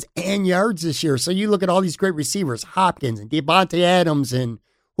receptions and yards this year. So you look at all these great receivers, Hopkins and Devontae Adams and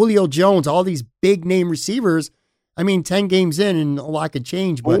Julio Jones, all these big name receivers. I mean, 10 games in and a lot could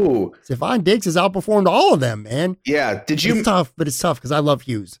change, but Stephon Diggs has outperformed all of them, man. Yeah. It's tough, but it's tough because I love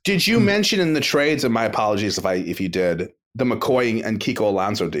Hughes. Did you mention in the trades, and my apologies if you did, the McCoy and Kiko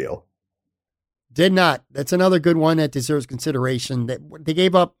Alonso deal? Did not. That's another good one that deserves consideration. They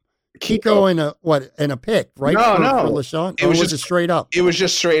gave up Kiko and a pick, right? No. For LaShawn? It was just straight up. It was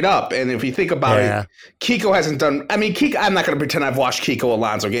just straight up. And if you think about it, Kiko hasn't done. I mean, I'm not going to pretend I've watched Kiko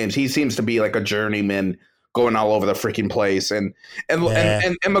Alonso games. He seems to be like a journeyman going all over the freaking place. And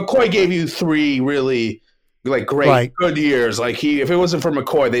McCoy gave you 3 really like great good years. Like if it wasn't for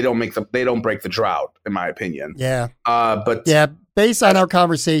McCoy, they don't break the drought, in my opinion. Yeah. But based on our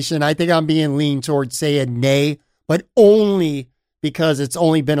conversation, I think I'm being lean towards saying nay, but only because it's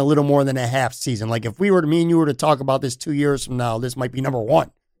only been a little more than a half season. Like if me and you were to talk about this 2 years from now, this might be number 1,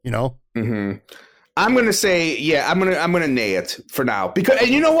 you know? Mm-hmm. I'm going to say, I'm going to nay it for now because, and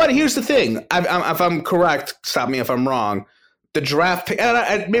you know what? Here's the thing. If I'm correct, stop me if I'm wrong. The draft pick,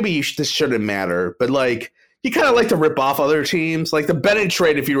 maybe this shouldn't matter, but like you kind of like to rip off other teams. Like the Bennett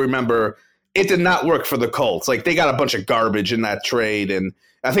trade, if you remember, it did not work for the Colts. Like they got a bunch of garbage in that trade, and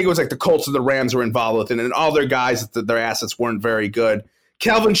I think it was like the Colts and the Rams were involved with it, and all their guys, their assets weren't very good.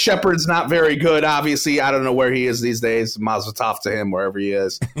 Calvin Shepard's not very good, obviously. I don't know where he is these days. Mazel tov to him, wherever he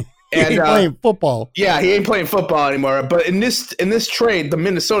is. And, he ain't playing football. Yeah, he ain't playing football anymore. But in this trade, the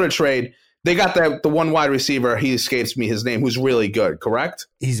Minnesota trade, they got the one wide receiver, he escapes me his name, who's really good, correct?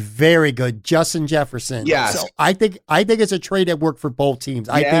 He's very good. Justin Jefferson. Yes. So I think it's a trade that worked for both teams.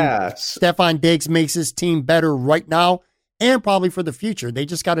 I think Stephon Diggs makes his team better right now and probably for the future.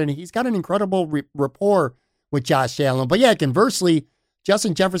 He's got an incredible rapport with Josh Allen. But yeah, conversely,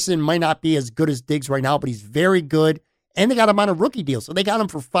 Justin Jefferson might not be as good as Diggs right now, but he's very good. And they got him on a rookie deal. So they got him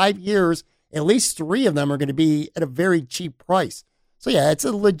for 5 years. At least 3 of them are going to be at a very cheap price. So yeah, it's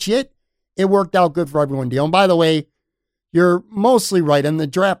a legit, it worked out good for everyone deal. And by the way, you're mostly right. In the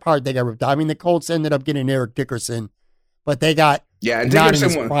draft part, they got ripped out. I mean, the Colts ended up getting Eric Dickerson, but they got not in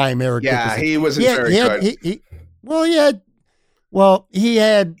his prime Eric Dickerson. Yeah, he wasn't very good. He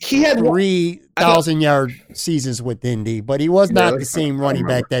had 3,000-yard seasons with Indy, but he was not the same running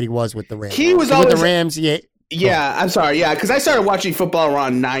back that he was with the Rams. He was always with the Rams. Yeah, I'm sorry. Yeah, because I started watching football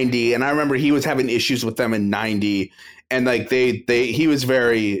around 90, and I remember he was having issues with them in 90, and like he was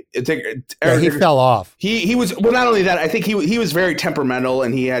very. He fell off. He was not only that. I think he was very temperamental,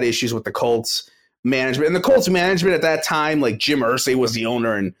 and he had issues with the Colts management. And the Colts management at that time, like Jim Irsay was the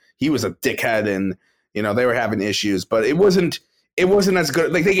owner, and he was a dickhead, and they were having issues. But it wasn't as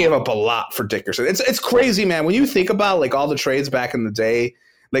good. Like they gave up a lot for Dickerson. It's crazy, man. When you think about like all the trades back in the day.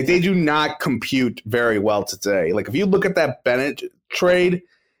 Like, they do not compute very well today. Like, if you look at that Bennett trade,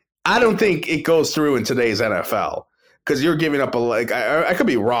 I don't think it goes through in today's NFL because you're giving up I could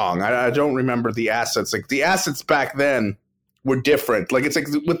be wrong. I don't remember the assets. Like, the assets back then were different. Like, it's like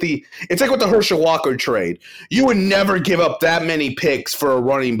with the Herschel Walker trade. You would never give up that many picks for a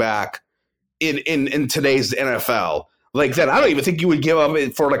running back in today's NFL. Like that, I don't even think you would give up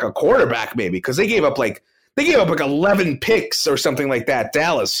it for like a quarterback maybe because they gave up like 11 picks or something like that.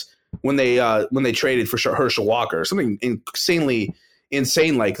 Dallas when they traded for Herschel Walker, something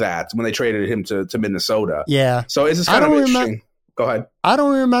insane like that when they traded him to Minnesota. Yeah. So it's just kind of interesting. Go ahead. I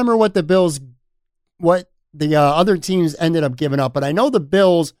don't remember what the other teams ended up giving up, but I know the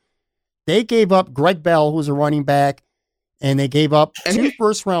Bills, they gave up Greg Bell, who's a running back, and they gave up 2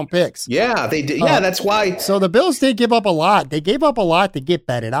 first-round picks. Yeah, they did. Yeah, that's why. So the Bills did give up a lot. They gave up a lot to get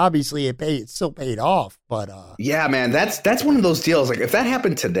Bennett. Obviously, it still paid off. But yeah, man, that's one of those deals. Like if that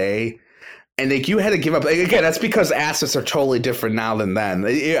happened today, and like you had to give up again, that's because assets are totally different now than then.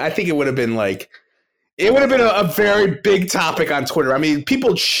 I think it would have been a very big topic on Twitter. I mean,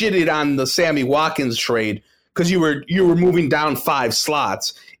 people shitted on the Sammy Watkins trade because you were moving down 5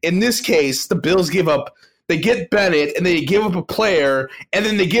 slots. In this case, the Bills they get Bennett, and they give up a player, and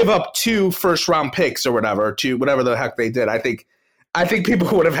then they give up 2 first-round picks or whatever, to whatever the heck they did. I think people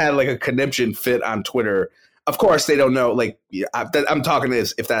would have had like a conniption fit on Twitter. Of course, they don't know. Like I'm talking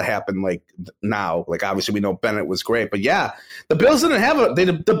this if that happened like now. Like obviously we know Bennett was great, but yeah, the Bills didn't have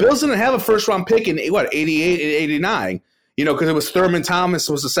a first-round pick in 88 and 89. because it was Thurman Thomas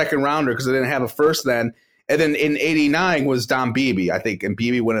was the second rounder because they didn't have a first then. And then in 89 was Don Beebe, I think, and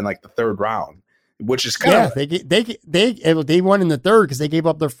Beebe went in like the third round, which is kind of they won in the third because they gave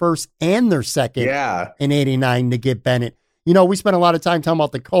up their first and their second in 89 to get Bennett. We spent a lot of time talking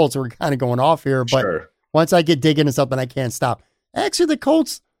about the Colts, so we're kind of going off here, but once I get digging into something, I can't stop. Actually, the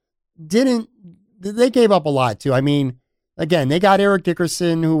Colts they gave up a lot too. I mean, again, they got Eric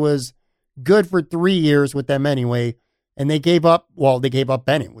Dickerson, who was good for 3 years with them anyway. And they gave up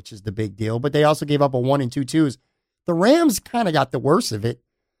Bennett, which is the big deal, but they also gave up a 1 and 2 twos. The Rams kind of got the worst of it.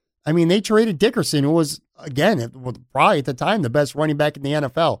 I mean, they traded Dickerson, who was, again, probably at the time, the best running back in the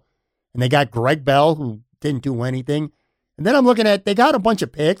NFL. And they got Greg Bell, who didn't do anything. And then I'm looking at, they got a bunch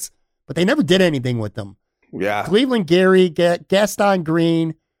of picks, but they never did anything with them. Yeah. Cleveland Gary, Gaston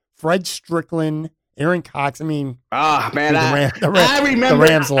Green, Fred Strickland, Aaron Cox. I mean, man, I remember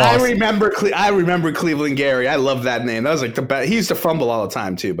the Rams lost. I remember Cleveland Gary. I love that name. That was like the best. He used to fumble all the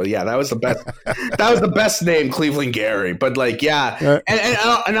time too, but yeah, that was the best. That was the best name, Cleveland Gary. But like, and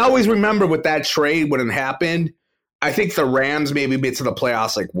I always remember with that trade when it happened. I think the Rams maybe made to the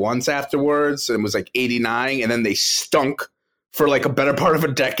playoffs like once afterwards, and it was like 89, and then they stunk for like a better part of a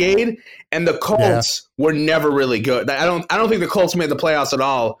decade. And the Colts were never really good. I don't think the Colts made the playoffs at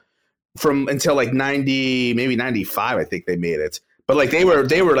all. From until like 90, maybe 95, I think they made it. But like they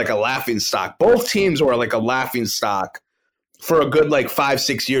were like a laughing stock. Both teams were like a laughing stock for a good like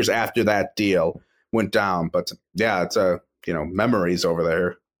 5-6 years after that deal went down. But yeah, it's memories over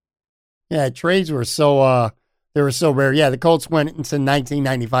there. Yeah, trades were so they were so rare. Yeah, the Colts went into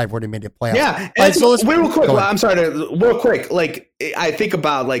 1995 where they made the playoffs. Yeah, and so real quick. I'm sorry, real quick. Like I think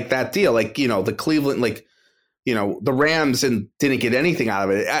about like that deal, like the Cleveland, like. The Rams didn't get anything out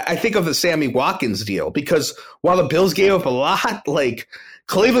of it. I think of the Sammy Watkins deal because while the Bills gave up a lot, like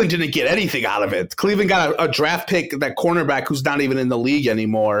Cleveland didn't get anything out of it. Cleveland got a draft pick, that cornerback who's not even in the league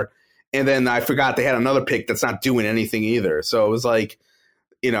anymore. And then I forgot they had another pick that's not doing anything either. So it was like,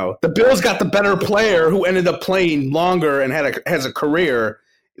 the Bills got the better player who ended up playing longer and has a career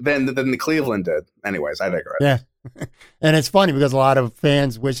than the Cleveland did. Anyways, I digress. Yeah. And it's funny because a lot of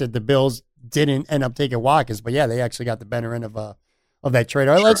fans wish that the Bills didn't end up taking Watkins, but yeah, they actually got the better end of that trade.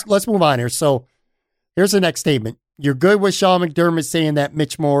 All right, let's move on here. So here's the next statement. You're good with Sean McDermott saying that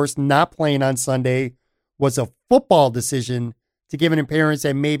Mitch Morse not playing on Sunday was a football decision to give an appearance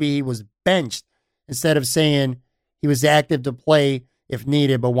that maybe he was benched instead of saying he was active to play if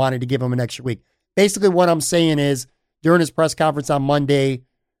needed, but wanted to give him an extra week. Basically, what I'm saying is during his press conference on Monday,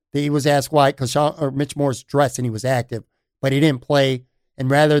 he was asked why, because Mitch Morse dressed and he was active, but he didn't play. And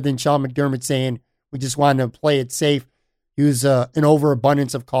rather than Sean McDermott saying, we just wanted to play it safe, use an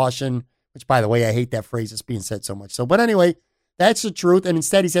overabundance of caution, which, by the way, I hate that phrase that's being said so much. So, but anyway, that's the truth. And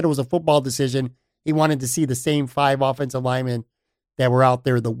instead, he said it was a football decision. He wanted to see the same 5 offensive linemen that were out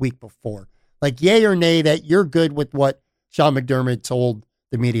there the week before. Like, yay or nay, that you're good with what Sean McDermott told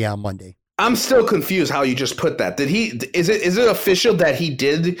the media on Monday. I'm still confused how you just put that. Is it official that he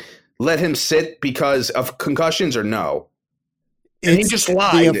did let him sit because of concussions or no? And he just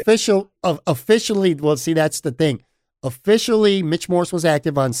lied. Officially, well, see, that's the thing. Officially, Mitch Morse was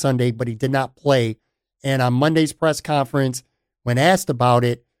active on Sunday, but he did not play. And on Monday's press conference, when asked about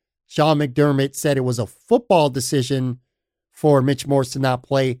it, Sean McDermott said it was a football decision for Mitch Morse to not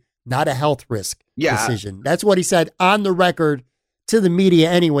play, not a health risk decision. That's what he said on the record to the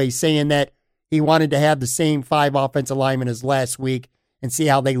media anyway, saying that he wanted to have the same 5 offensive linemen as last week and see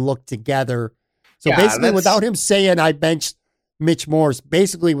how they look together. So basically, without him saying I benched Mitch Morse,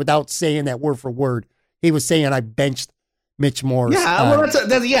 basically without saying that word for word, he was saying I benched Mitch Morse. Yeah, well,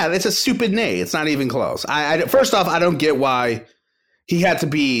 that's a stupid nay. It's not even close. I first off, I don't get why he had to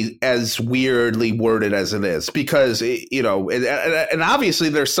be as weirdly worded as it is because and obviously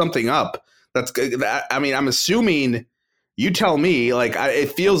there's something up. I'm assuming. You tell me. Like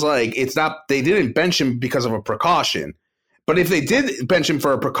it feels like it's not. They didn't bench him because of a precaution, but if they did bench him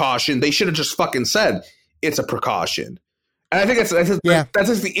for a precaution, they should have just fucking said it's a precaution. And I think that's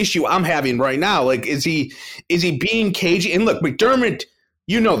just the issue I'm having right now. Like, is he being cagey? And look, McDermott,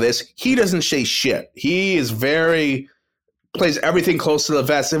 you know this. He doesn't say shit. He is plays everything close to the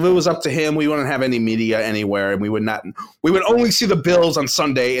vest. If it was up to him, we wouldn't have any media anywhere, and we would only see the Bills on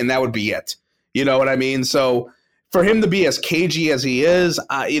Sunday, and that would be it. You know what I mean? So for him to be as cagey as he is,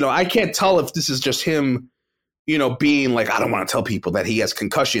 I can't tell if this is just him, being like, I don't want to tell people that he has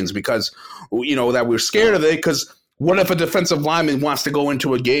concussions because, that we're scared of it because. What if a defensive lineman wants to go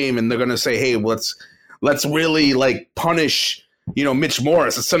into a game and they're going to say, hey, let's really like punish, Mitch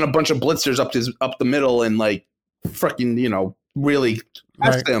Morris and send a bunch of blitzers up the middle and like freaking, really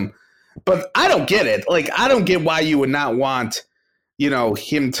test him. But I don't get it. Like, I don't get why you would not want,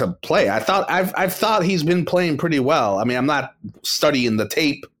 him to play. I've thought he's been playing pretty well. I mean, I'm not studying the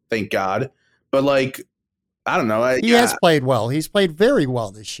tape, thank God. But, like, I don't know. He has played well. He's played very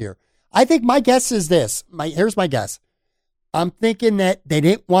well this year. I think my guess is this. Here's my guess. I'm thinking that they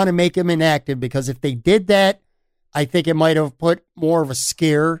didn't want to make him inactive because if they did that, I think it might have put more of a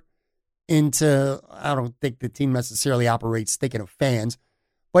scare into, I don't think the team necessarily operates thinking of fans,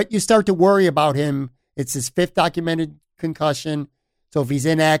 but you start to worry about him. It's his 5th documented concussion. So if he's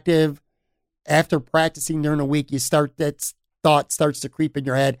inactive after practicing during the week, that thought starts to creep in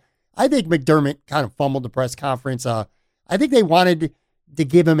your head. I think McDermott kind of fumbled the press conference. I think they wanted to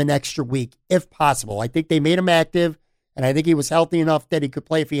give him an extra week if possible. I think they made him active, and I think he was healthy enough that he could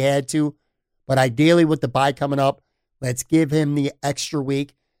play if he had to. But ideally, with the bye coming up, let's give him the extra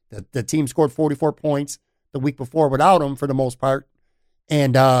week. The team scored 44 points the week before without him for the most part.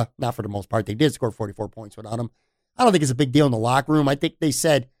 And not for the most part. They did score 44 points without him. I don't think it's a big deal in the locker room. I think they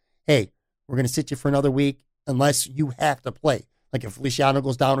said, hey, we're going to sit you for another week unless you have to play. Like if Feliciano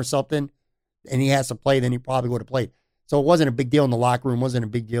goes down or something and he has to play, then he probably would have played. So it wasn't a big deal in the locker room. It wasn't a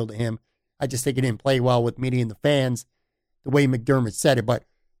big deal to him. I just think it didn't play well with media and the fans the way McDermott said it. But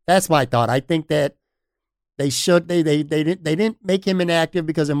that's my thought. I think that they didn't make him inactive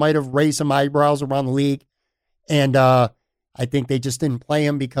because it might have raised some eyebrows around the league. And I think they just didn't play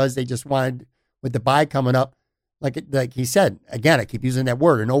him because they just wanted, with the bye coming up, like he said, again, I keep using that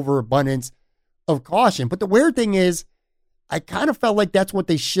word, an overabundance of caution. But the weird thing is, I kind of felt like that's what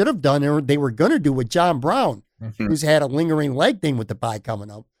they should have done, or they were going to do with John Brown, who's had a lingering leg thing with the bye coming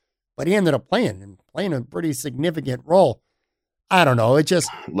up. But he ended up playing a pretty significant role. I don't know. I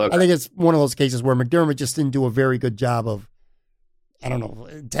think it's one of those cases where McDermott just didn't do a very good job of, I don't know,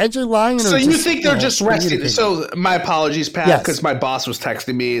 intentionally lying. So you think they're just resting? So my apologies, Pat, because my boss was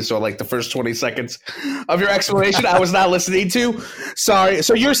texting me. So like the first 20 seconds of your explanation, I was not listening to. Sorry.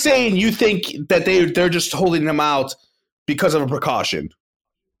 So you're saying you think that they're just holding him out because of a precaution?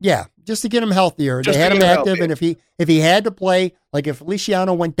 Yeah, just to get him healthier. They had him active, and if he had to play, like if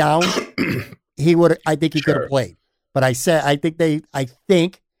Feliciano went down, he would. I think he could have played. But I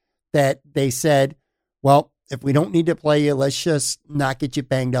think that they said, well, if we don't need to play you, let's just not get you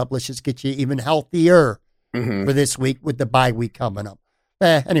banged up. Let's just get you even healthier for this week with the bye week coming up.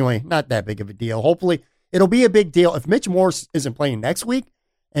 Anyway, not that big of a deal. Hopefully, it'll be a big deal. If Mitch Morse isn't playing next week,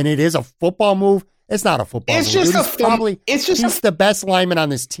 and it is a football move, it's not a football move. He's the best lineman on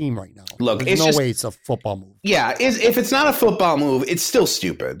this team right now. Look, there's no way it's a football move. Yeah, if it's not a football move, it's still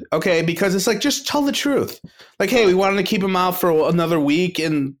stupid, okay? Because it's like, just tell the truth. Like, hey, we wanted to keep him out for another week,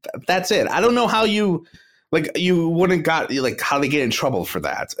 and that's it. I don't know how you wouldn't how they get in trouble for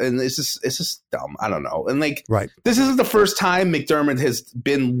that. And it's just dumb. I don't know. And This isn't the first time McDermott has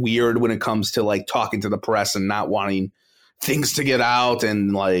been weird when it comes to like talking to the press and not wanting things to get out.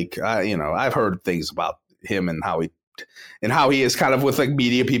 And I've heard things about him and how he is kind of with like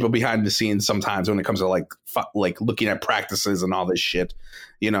media people behind the scenes sometimes when it comes to like looking at practices and all this shit,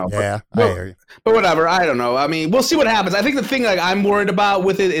 Yeah, I hear you. But whatever. I don't know. I mean, we'll see what happens. I think the thing I'm worried about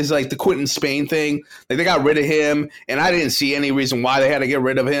with it is like the Quentin Spain thing. Like they got rid of him and I didn't see any reason why they had to get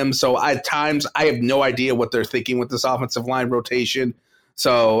rid of him. So at times I have no idea what they're thinking with this offensive line rotation.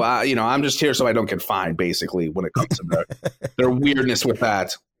 So, I'm just here so I don't get fined, basically, when it comes to their weirdness with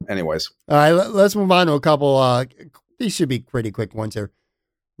that. Anyways. All right, let's move on to a couple. These should be pretty quick ones here.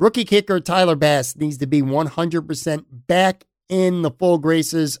 Rookie kicker Tyler Bass needs to be 100% back in the full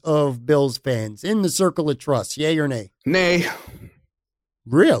graces of Bills fans, in the circle of trust. Yay or nay? Nay.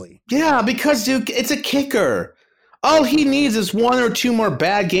 Really? Yeah, because, dude, it's a kicker. All he needs is one or two more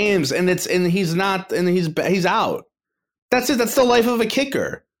bad games, and he's out. That's it. That's the life of a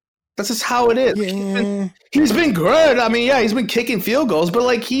kicker. That's just how it is. Yeah. He's been good. I mean, yeah, he's been kicking field goals, but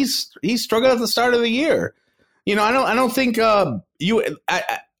like he's struggled at the start of the year. I don't think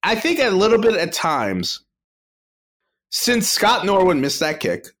I think a little bit at times since Scott Norwood missed that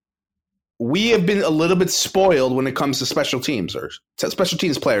kick, we have been a little bit spoiled when it comes to special teams or special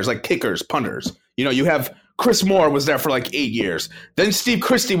teams players like kickers, punters. You have Chris Moore was there for like 8 years. Then Steve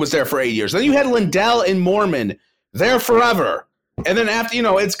Christie was there for 8 years. Then you had Lindell and Mormon there forever. And then after,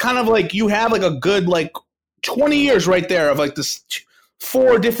 it's kind of like you have like a good like 20 years right there of like this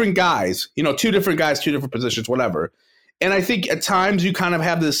 4 different guys, 2 different guys, 2 different positions, whatever. And I think at times you kind of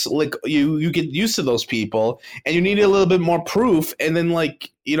have this like you get used to those people and you need a little bit more proof. And then like,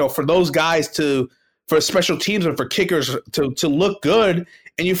 for those guys for special teams and for kickers to look good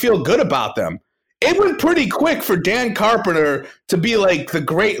and you feel good about them. It went pretty quick for Dan Carpenter to be like the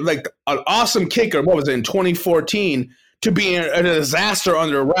great, like an awesome kicker. What was it in 2014? to being a disaster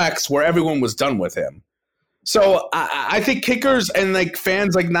under Rex where everyone was done with him. So I think kickers and like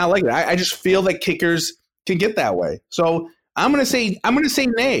fans like not like it. I just feel that kickers can get that way. So I'm gonna say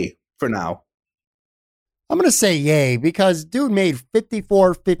nay for now. I'm going to say yay because dude made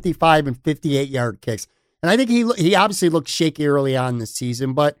 54, 55, and 58-yard kicks. And I think he obviously looked shaky early on in the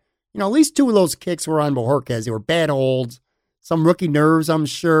season, but, at least 2 of those kicks were on Bojorquez. They were bad holds, some rookie nerves, I'm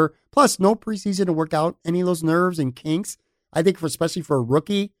sure. Plus, no preseason to work out any of those nerves and kinks. I think especially for a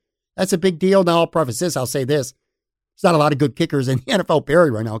rookie, that's a big deal. Now, I'll preface this. I'll say this. There's not a lot of good kickers in the NFL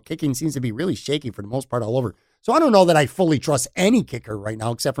period right now. Kicking seems to be really shaky for the most part all over. So I don't know that I fully trust any kicker right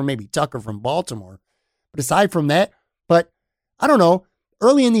now, except for maybe Tucker from Baltimore. But aside from that, I don't know.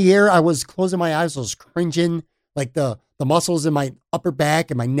 Early in the year, I was closing my eyes. I was cringing. Like the muscles in my upper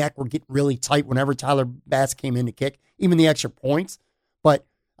back and my neck were getting really tight whenever Tyler Bass came in to kick, even the extra points. But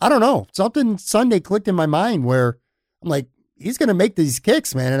I don't know. Something Sunday clicked in my mind where I'm like, he's going to make these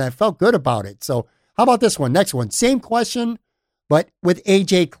kicks, man. And I felt good about it. So how about this one? Next one. Same question, but with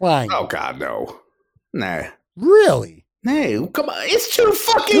AJ Klein. Oh, God, no. Nah. Really? Hey, come on. It's 2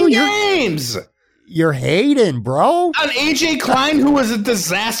 fucking games. You're hating, bro. On AJ Klein, who was a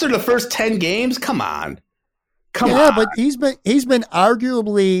disaster the first 10 games? Come on. Yeah, but he's been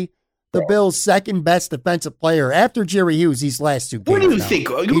arguably the Bills' second best defensive player after Jerry Hughes these last 2 games. What do you think?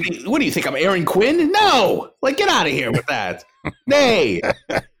 What do you think? I'm Aaron Quinn? No. Like, get out of here with that. Nay.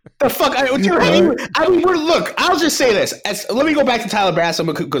 The fuck? Look, I'll just say this. Let me go back to Tyler Bass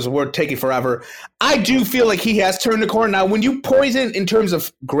because we're taking forever. I do feel like he has turned the corner. Now, when you poison in terms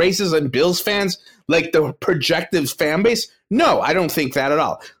of Graces and Bills fans, like the projected fan base, no, I don't think that at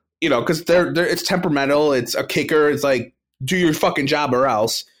all. Because it's temperamental. It's a kicker. It's like, do your fucking job or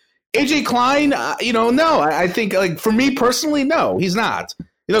else. AJ Klein, no. I think, like, for me personally, no, he's not.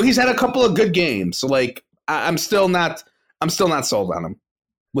 He's had a couple of good games. So, like, I'm still not sold on him.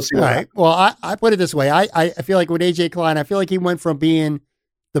 We'll see. All right. Well, I put it this way. I feel like with AJ Klein, I feel like he went from being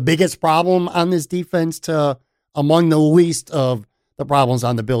the biggest problem on this defense to among the least of the problems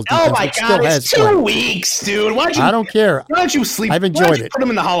on the Bills defense. Oh, my God. It's 2 weeks, dude. I don't care. Why don't you sleep? I've enjoyed it. Put him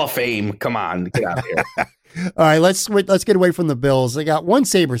in the Hall of Fame. Come on. Get out of here. All right. Let's get away from the Bills. I got one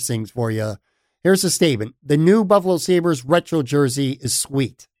Sabres things for you. Here's a statement. The new Buffalo Sabres retro jersey is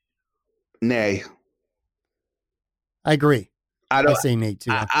sweet. Nay. I agree. I say nay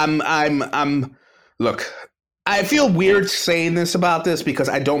too. Look, I feel weird saying this about this because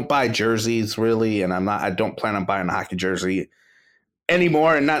I don't buy jerseys really, and I don't plan on buying a hockey jersey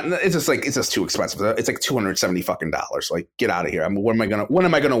anymore. And it's just too expensive. It's like $270 fucking dollars. Like, get out of here. When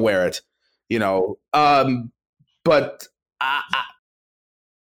am I gonna wear it? But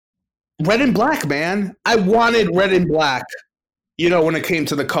red and black, man. I wanted red and black. When it came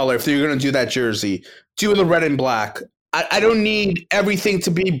to the color, if you're gonna do that jersey, do the red and black. I don't need everything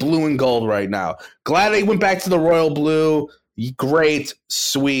to be blue and gold right now. Glad they went back to the royal blue. Great,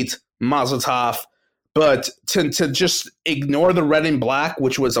 sweet, mazel tov. But to just ignore the red and black,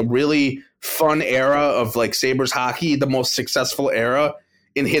 which was a really fun era of like Sabres hockey, the most successful era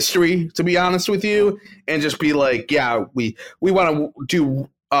in history, to be honest with you, and just be like, yeah, we want to do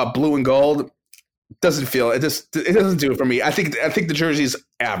blue and gold. It doesn't do it for me. I think the jersey's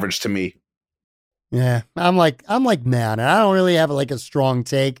average to me. Yeah, I'm like Matt, and I don't really have like a strong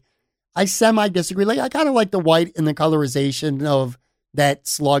take. I semi disagree. Like, I kind of like the white and the colorization of that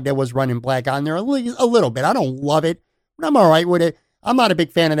slug that was running black on there a little bit. I don't love it, but I'm all right with it. I'm not a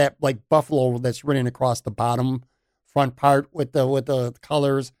big fan of that like buffalo that's running across the bottom front part with the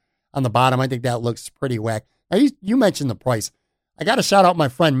colors on the bottom. I think that looks pretty whack. Now, you mentioned the price. I got to shout out my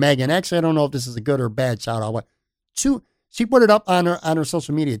friend Megan. Actually, I don't know if this is a good or bad shout out, but she put it up on her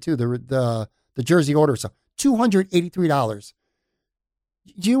social media too. The jersey order, so $283.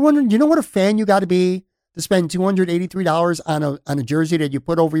 You know what a fan you got to be to spend $283 on a jersey that you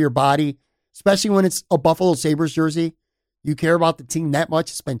put over your body, especially when it's a Buffalo Sabres jersey. You care about the team that much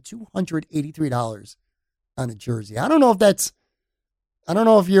to spend $283 on a jersey. I don't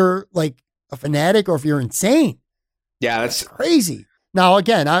know if you're like a fanatic or if you're insane. Yeah, that's crazy. Now,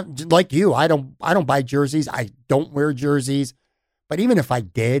 again, I'm like you. I don't buy jerseys. I don't wear jerseys. But even if I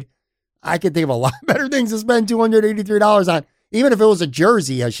did, I could think of a lot better things to spend $283 on. Even if it was a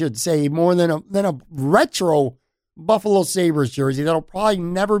jersey, I should say, more than a retro Buffalo Sabres jersey that'll probably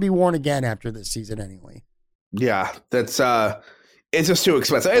never be worn again after this season anyway. Yeah, that's it's just too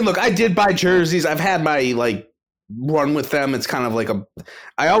expensive. And look, I did buy jerseys. I've had my like run with them. It's kind of like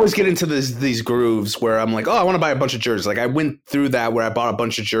I always get into these grooves where I'm like, oh, I want to buy a bunch of jerseys. Like I went through that where I bought a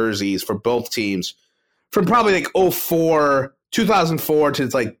bunch of jerseys for both teams from probably like 2004 to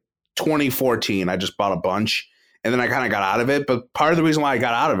like 2014. I just bought a bunch. and then I kind of got out of it. But part of the reason why I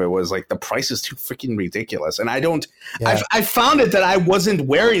got out of it was like the price is too freaking ridiculous, and I found it that I wasn't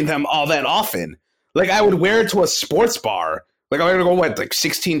wearing them all that often. Like I would wear it to a sports bar. Like I'm gonna go like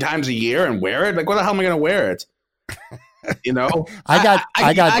 16 times a year and wear it. Like what the hell am I gonna wear it? You know,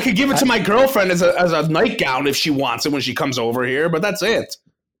 I could give it to my girlfriend as a nightgown if she wants it when she comes over here, but that's it.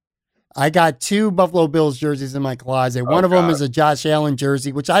 I got 2 Buffalo Bills jerseys in my closet. One of them is a Josh Allen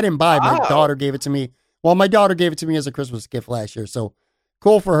jersey, which I didn't buy. My daughter gave it to me. Well, my daughter gave it to me as a Christmas gift last year, so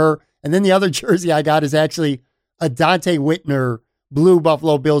cool for her. And then the other jersey I got is actually a Dante Whitner blue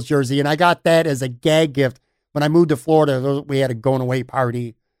Buffalo Bills jersey, and I got that as a gag gift when I moved to Florida. We had a going away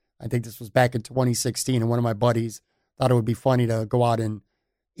party. I think this was back in 2016, and one of my buddies thought it would be funny to go out and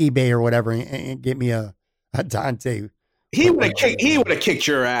eBay or whatever and get me a Dante. He would have kicked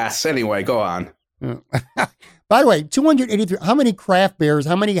your ass anyway. Go on. By the way, 283. How many craft beers?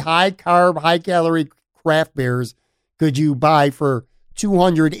 How many high carb, high calorie craft beers could you buy for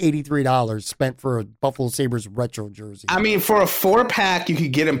 $283 spent for a Buffalo Sabres retro jersey? I mean, for a 4-pack, you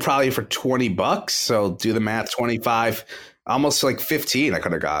could get them probably for $20. So do the math, 25, almost like 15. I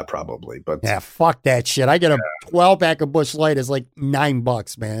could have got probably, but yeah, fuck that shit. I get a 12-pack of Busch Light is like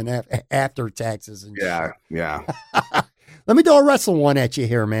 $9, man, after taxes and shit. Yeah. Let me throw a wrestling one at you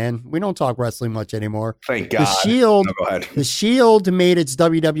here, man. We don't talk wrestling much anymore. Thank God. The Shield made its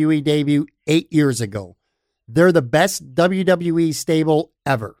WWE debut 8 years ago. They're the best WWE stable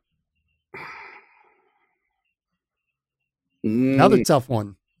ever. Another tough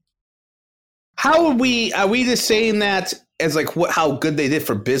one. How are we just saying that as like how good they did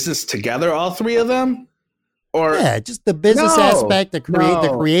for business together, all 3 of them? Or yeah, just the business aspect, the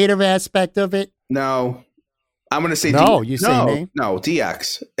creative aspect of it. No. I'm going to say no. You say me? No,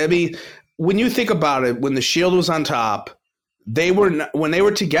 DX. I mean, when you think about it, when the Shield was on top, when they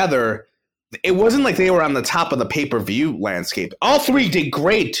were together, it wasn't like they were on the top of the pay-per-view landscape. All 3 did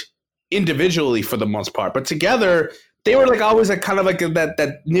great individually for the most part, but together they were like always like kind of like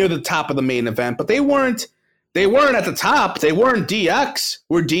that near the top of the main event. But they weren't at the top. They weren't DX,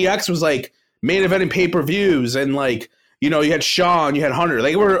 where DX was like main event and pay-per-views, and like you had Shawn, you had Hunter.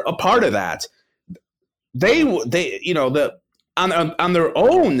 They were a part of that. They on their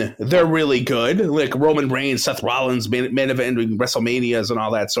own, they're really good. Like Roman Reigns, Seth Rollins, main event WrestleManias and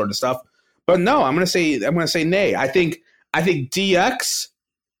all that sort of stuff. But no, I'm gonna say nay. I think DX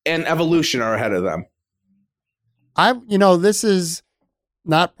and Evolution are ahead of them. This is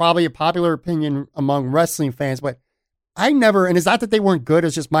not probably a popular opinion among wrestling fans, but I never, and it's not that they weren't good,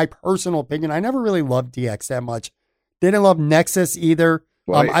 it's just my personal opinion. I never really loved DX that much. Didn't love Nexus either.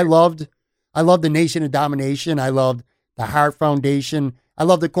 I loved the Nation of Domination. I loved the Hart Foundation. I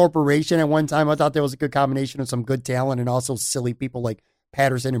loved the Corporation at one time. I thought there was a good combination of some good talent and also silly people like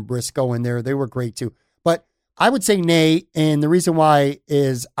Patterson and Briscoe in there. They were great too. But I would say nay, and the reason why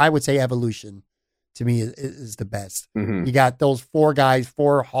is I would say Evolution to me is the best. Mm-hmm. You got those 4 guys,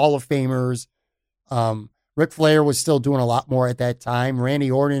 4 Hall of Famers. Ric Flair was still doing a lot more at that time. Randy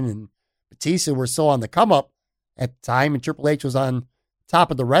Orton and Batista were still on the come up at the time, and Triple H was on top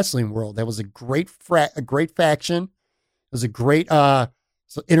of the wrestling world. That was a great faction. It was a great,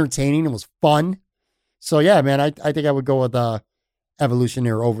 entertaining. It was fun. So yeah, man, I think I would go with Evolution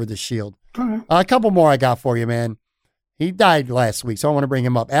here over the Shield. Okay. A couple more I got for you, man. He died last week, so I want to bring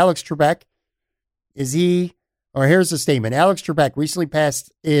him up. Alex Trebek, here's the statement. Alex Trebek recently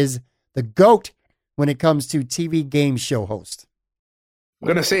passed is the GOAT when it comes to TV game show host. I'm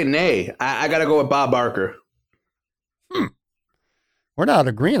going to say nay. I got to go with Bob Barker. We're not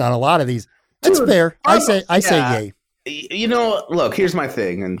agreeing on a lot of these. That's fair. I say yay. Look, here's my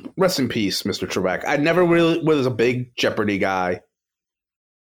thing, and rest in peace, Mr. Trebek. I never really was a big Jeopardy guy.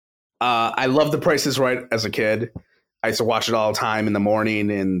 I loved The Price is Right as a kid. I used to watch it all the time in the morning,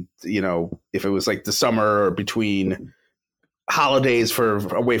 and if it was like the summer or between holidays for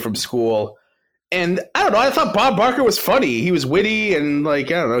away from school. And I don't know, I thought Bob Barker was funny. He was witty, and like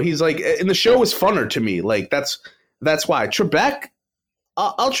I don't know, he's like, and the show was funner to me. Like that's why Trebek.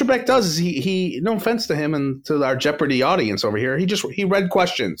 All Trebek does is he no offense to him and to our Jeopardy audience over here, he read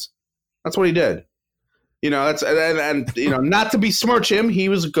questions. That's what he did. That's and not to besmirch him, he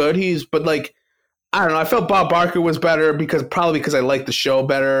was good. But like I don't know, I felt Bob Barker was better because I liked the show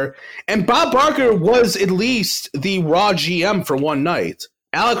better. And Bob Barker was at least the Raw GM for one night.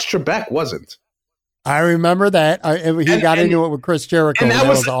 Alex Trebek wasn't. I remember that. He got into it with Chris Jericho. And that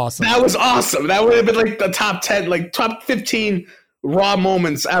was awesome. That was awesome. That would have been like the top 10, like top 15 Raw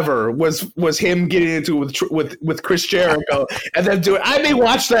moments ever was him getting into it with Chris Jericho and then do it. I may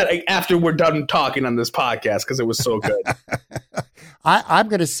watch that after we're done talking on this podcast because it was so good. I'm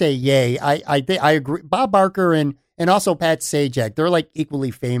going to say yay. I agree. Bob Barker and also Pat Sajak, they're like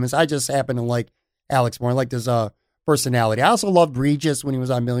equally famous. I just happen to like Alex more. I like his personality. I also loved Regis when he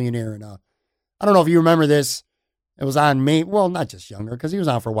was on Millionaire. And I don't know if you remember this. It was on Maine. Well, not just younger because he was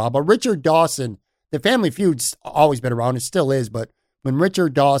on for a while. But Richard Dawson, the Family Feud's always been around. It still is. But when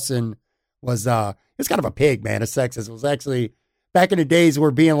Richard Dawson was, he was kind of a pig, man, a sexist. It was actually back in the days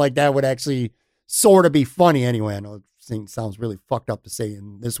where being like that would actually sort of be funny anyway. I know it sounds really fucked up to say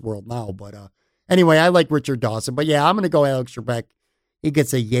in this world now. But anyway, I like Richard Dawson. But yeah, I'm going to go Alex Trebek. He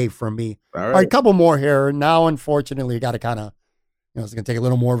gets a yay from me. All right, a couple more here. Now, unfortunately, you got to kind of, it's going to take a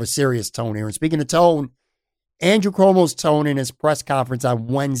little more of a serious tone here. And speaking of tone, Andrew Cuomo's tone in his press conference on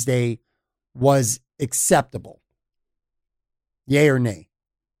Wednesday was acceptable. Yay or nay?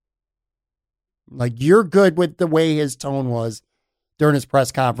 Like, you're good with the way his tone was during his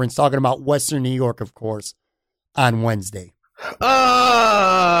press conference, talking about Western New York, of course, on Wednesday.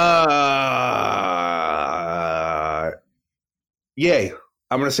 Yay.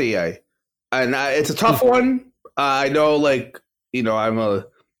 I'm going to say yay. And it's a tough one. I know, like, I'm a,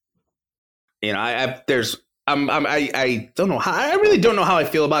 I don't know how, I really don't know how I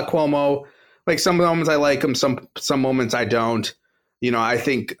feel about Cuomo. Like, some moments I like him, some moments I don't. I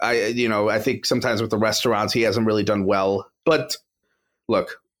think sometimes with the restaurants he hasn't really done well. But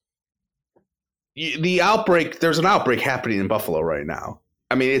look, the outbreak, there's an outbreak happening in Buffalo right now.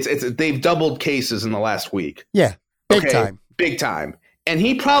 I mean, they've doubled cases in the last week. Yeah, big time. And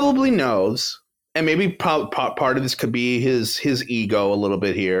he probably knows, and maybe part of this could be his ego a little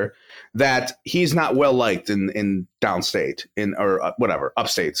bit here, that he's not well liked in downstate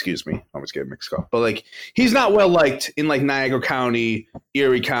upstate, excuse me. I always get mixed up. But like, he's not well liked in like Niagara County,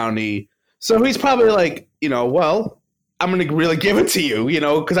 Erie County. So he's probably like, well, I'm going to really give it to you,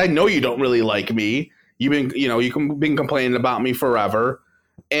 because I know you don't really like me. You've been complaining about me forever.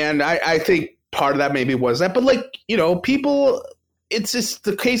 And I think part of that maybe was that, but like, people, it's just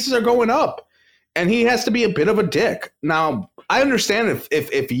the cases are going up and he has to be a bit of a dick. Now, I understand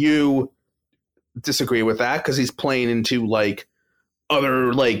if you disagree with that because he's playing into like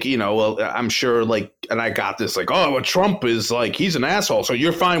other, like, I'm sure, like, and I got this like, oh, well, Trump is like, he's an asshole. So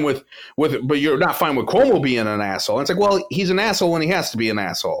you're fine with but you're not fine with Cuomo being an asshole. And it's like, well, he's an asshole when he has to be an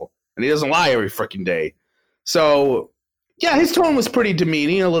asshole and he doesn't lie every freaking day. So yeah, his tone was pretty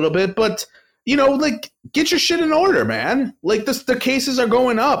demeaning a little bit, but like, get your shit in order, man. Like, the cases are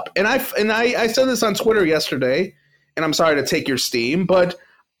going up. And I said this on Twitter yesterday, and I'm sorry to take your steam, but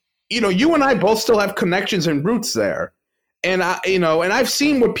you and I both still have connections and roots there. And and I've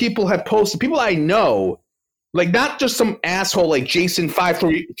seen what people have posted, people I know, like not just some asshole like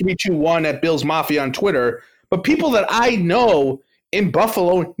Jason53321 at Bill's Mafia on Twitter, but people that I know in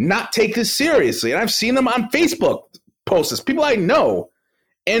Buffalo not take this seriously. And I've seen them on Facebook post this, people I know.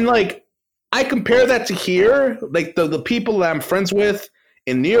 And like, I compare that to here, like the people that I'm friends with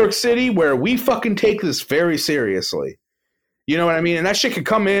in New York City, where we fucking take this very seriously. You know what I mean? And that shit could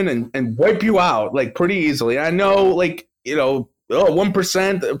come in and wipe you out like pretty easily. I know, like,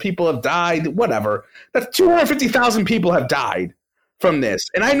 1% of people have died, whatever. That's 250,000 people have died from this.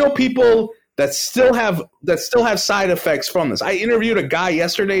 And I know people that still have side effects from this. I interviewed a guy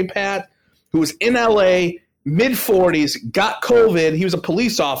yesterday, Pat, who was in LA, mid-40s, got COVID. He was a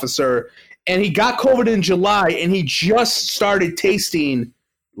police officer. And he got COVID in July, and he just started tasting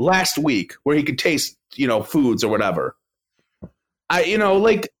last week, where he could taste, foods or whatever.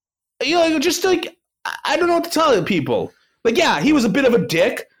 Just like, I don't know what to tell people. Like, yeah, he was a bit of a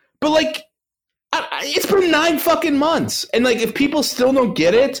dick, but like, it's been 9 fucking months, and like, if people still don't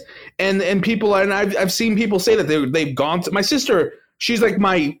get it, and people, and I've seen people say that they've gone to my sister. She's like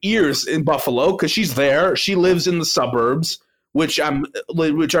my ears in Buffalo because she's there. She lives in the suburbs, which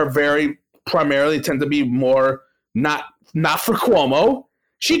are very primarily tend to be more not for Cuomo.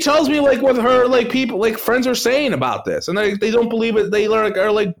 She tells me like what her like people like friends are saying about this, and they don't believe it. They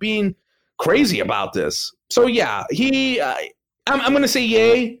are like being crazy about this. So yeah, I'm gonna say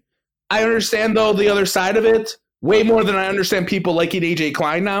yay. I understand though the other side of it way more than I understand people liking AJ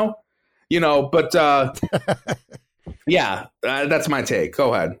Klein now. But yeah, that's my take.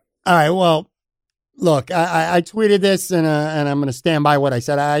 Go ahead. All right. Well, look, I tweeted this and I'm going to stand by what I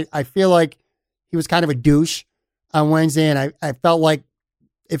said. I feel like he was kind of a douche on Wednesday, and I felt like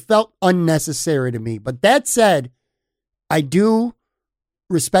it felt unnecessary to me. But that said, I do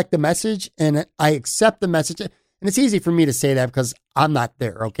respect the message and I accept the message. And it's easy for me to say that because I'm not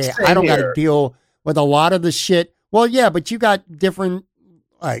there. Okay. I don't got to deal with a lot of the shit. Well, yeah, but you got different,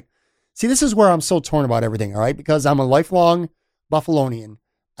 like, see, this is where I'm so torn about everything. All right. Because I'm a lifelong Buffalonian.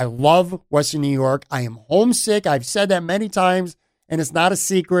 I love Western New York. I am homesick. I've said that many times. And it's not a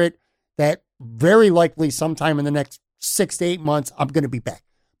secret that very likely sometime in the next 6 to 8 months, I'm going to be back.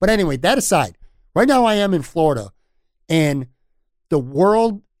 But anyway, that aside, right now I am in Florida, and the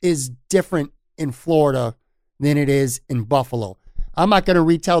world is different in Florida than it is in Buffalo. I'm not going to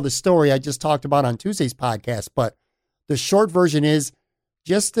retell the story I just talked about on Tuesday's podcast, but the short version is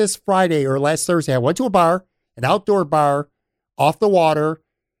just this Friday or last Thursday, I went to a bar, an outdoor bar, off the water,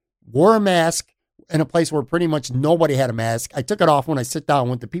 wore a mask in a place where pretty much nobody had a mask. I took it off when I sit down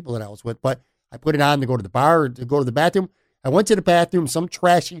with the people that I was with, but I put it on to go to the bar or to go to the bathroom. I went to the bathroom, some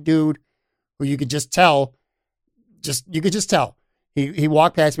trashy dude who you could just tell, He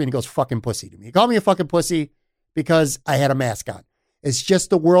walked past me and he goes, fucking pussy to me. He called me a fucking pussy because I had a mask on. It's just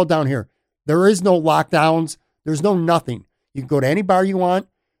the world down here. There is no lockdowns. There's no nothing. You can go to any bar you want.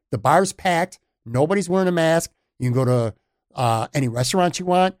 The bar's packed. Nobody's wearing a mask. You can go to any restaurant you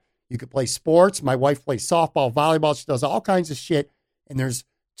want. You can play sports. My wife plays softball, volleyball. She does all kinds of shit. And there's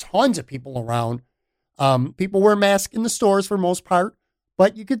tons of people around. People wear masks in the stores for the most part,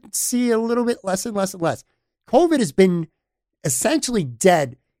 but you could see a little bit less and less and less. COVID has been essentially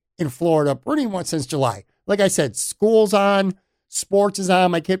dead in Florida pretty much since July. Like I said, school's on, sports is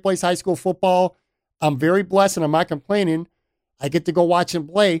on. My kid plays high school football. I'm very blessed and I'm not complaining. I get to go watch him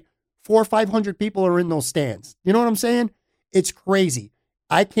play. 400 or 500 people are in those stands. You know what I'm saying? It's crazy.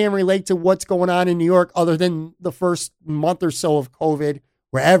 I can't relate to what's going on in New York other than the first month or so of COVID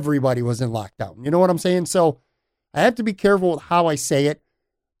where everybody was in lockdown. You know what I'm saying? So I have to be careful with how I say it,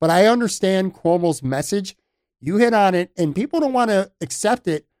 but I understand Cuomo's message. You hit on it, and people don't want to accept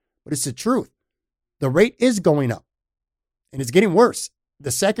it, but it's the truth. The rate is going up, and it's getting worse.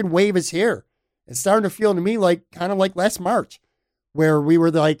 The second wave is here. It's starting to feel to me like kind of like last March, where we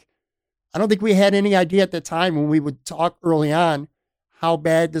were like, I don't think we had any idea at the time when we would talk early on how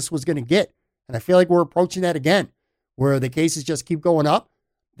bad this was going to get. And I feel like we're approaching that again, where the cases just keep going up.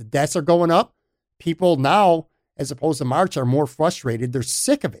 The deaths are going up. People now, as opposed to March, are more frustrated. They're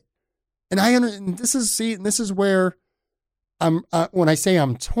sick of it. And this is where I'm when I say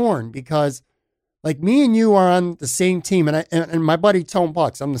I'm torn, because like me and you are on the same team, and my buddy Tone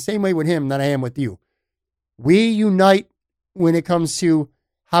Bucks, I'm the same way with him that I am with you. We unite when it comes to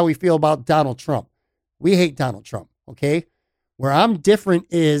how we feel about Donald Trump. We hate Donald Trump, okay? Where I'm different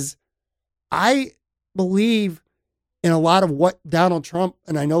is I believe in a lot of what Donald Trump,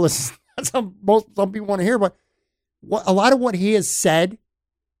 and I know this is some people want to hear, but a lot of what he has said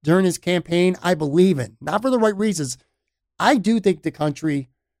during his campaign, I believe in. Not for the right reasons. I do think the country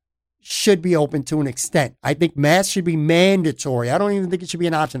should be open to an extent. I think masks should be mandatory. I don't even think it should be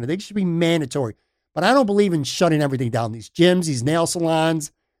an option. I think it should be mandatory. But I don't believe in shutting everything down. These gyms, these nail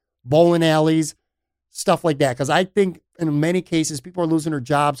salons, bowling alleys, stuff like that. Because I think in many cases, people are losing their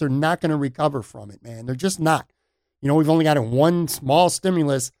jobs. They're not going to recover from it, man. They're just not. You know, we've only gotten one small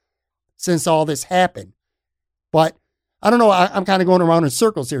stimulus since all this happened. But I don't know. I'm kind of going around in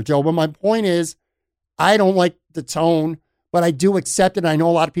circles here, Joe. But my point is, I don't like the tone, but I do accept it. I know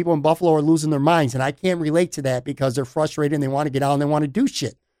a lot of people in Buffalo are losing their minds, and I can't relate to that because they're frustrated and they want to get out and they want to do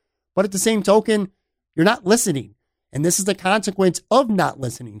shit. But at the same token, you're not listening. And this is the consequence of not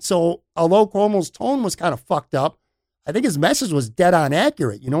listening. So although Cuomo's tone was kind of fucked up, I think his message was dead on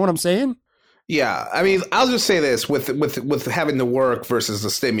accurate. You know what I'm saying? Yeah, I mean, I'll just say this with having to work versus the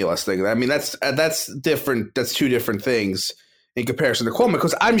stimulus thing. I mean, that's different. That's two different things in comparison to Cuomo,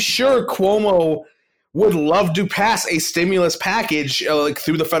 because I'm sure Cuomo would love to pass a stimulus package like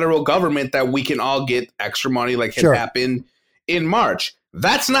through the federal government that we can all get extra money, like it happened in March.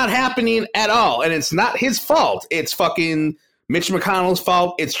 That's not happening at all, and it's not his fault. It's fucking Mitch McConnell's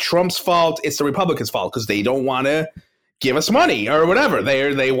fault. It's Trump's fault. It's the Republicans' fault because they don't want to give us money or whatever.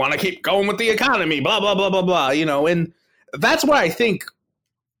 They want to keep going with the economy, blah, blah, blah, blah, blah, you know, and that's why I think,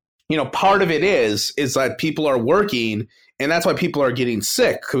 you know, part of it is that people are working, and that's why people are getting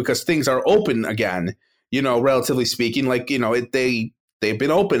sick, because things are open again, you know, relatively speaking, like, you know, they've been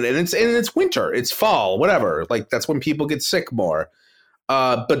open, and it's winter, it's fall, whatever. Like, that's when people get sick more.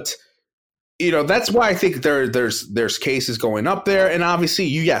 But you know, that's why I think there's cases going up there, and obviously,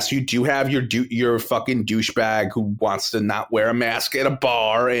 you do have your fucking douchebag who wants to not wear a mask at a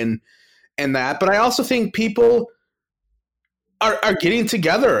bar and that. But I also think people are getting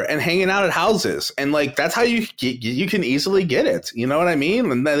together and hanging out at houses, and like that's how you can easily get it. You know what I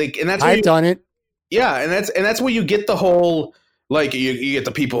mean? And that's I've done it. Yeah, and that's where you get the whole. Like, you get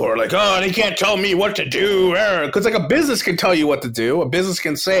the people who are like, oh, they can't tell me what to do. Because, like, a business can tell you what to do. A business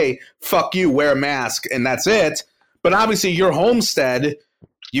can say, fuck you, wear a mask, and that's it. But obviously, your homestead,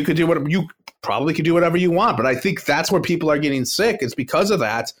 you probably could do whatever you want. But I think that's where people are getting sick. It's because of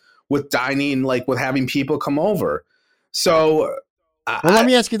that with dining, like, with having people come over. So, Well, let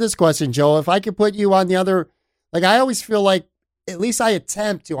me ask you this question, Joe. If I could put you on the other, like I always feel like at least I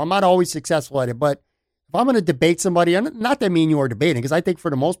attempt to. I'm not always successful at it, but if I'm going to debate somebody, and not that me and you are debating, because I think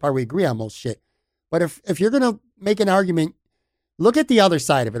for the most part we agree on most shit. But if you're going to make an argument, look at the other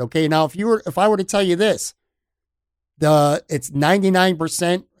side of it. Okay, now if I were to tell you this, it's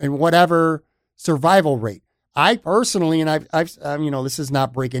 99% and whatever survival rate. I personally, and I've this is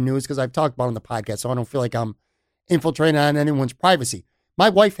not breaking news because I've talked about it on the podcast, so I don't feel like I'm infiltrating on anyone's privacy. My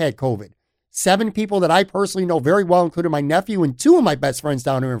wife had COVID. 7 people that I personally know very well, including my nephew and 2 of my best friends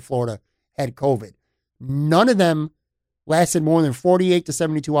down here in Florida, had COVID. None of them lasted more than 48 to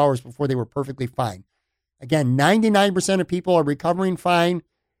 72 hours before they were perfectly fine. Again, 99% of people are recovering fine.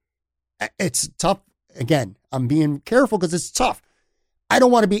 It's tough. Again, I'm being careful because it's tough. I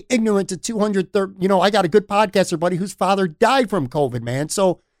don't want to be ignorant to 230. I got a good podcaster buddy whose father died from COVID, man.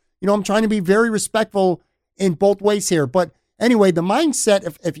 So, I'm trying to be very respectful in both ways here. But anyway, the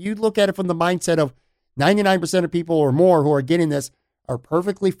mindset, if you look at it from the mindset of 99% of people or more who are getting this are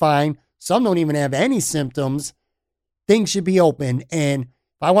perfectly fine. Some don't even have any symptoms. Things should be open. And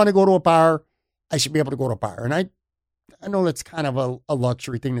if I want to go to a bar, I should be able to go to a bar. And I know that's kind of a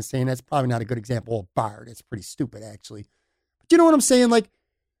luxury thing to say, and that's probably not a good example of a bar. That's pretty stupid, actually. But you know what I'm saying? Like,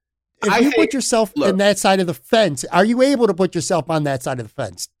 if you put yourself in that side of the fence, are you able to put yourself on that side of the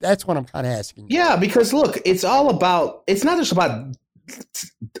fence? That's what I'm kind of asking you. Yeah, because look, it's not just about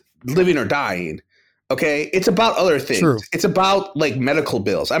living or dying. Okay. It's about other things. True. It's about like medical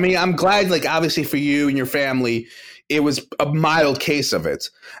bills. I mean, I'm glad, like, obviously for you and your family, it was a mild case of it.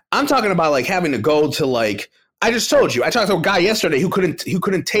 I'm talking about like having to go to, like, I just told you, I talked to a guy yesterday who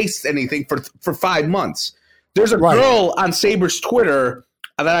couldn't taste anything for 5 months. There's a girl on Saber's Twitter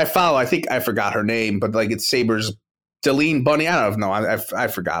that I follow. I think I forgot her name, but like it's Saber's Deline Bunny. I don't know. I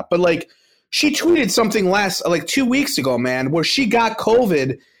forgot. But like she tweeted something like 2 weeks ago, man, where she got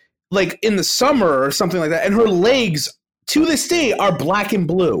COVID like in the summer or something like that. And her legs to this day are black and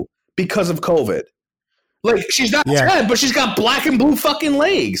blue because of COVID. Like she's not dead, but she's got black and blue fucking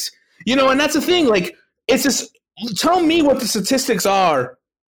legs, and that's the thing. Like it's just, tell me what the statistics are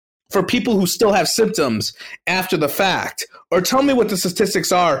for people who still have symptoms after the fact, or tell me what the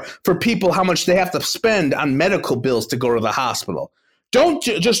statistics are for people, how much they have to spend on medical bills to go to the hospital. Don't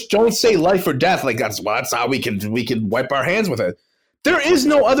say life or death. Like that's how we can wipe our hands with it. There is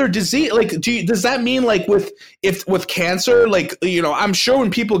no other disease. Like, does that mean like with cancer? Like, I'm sure when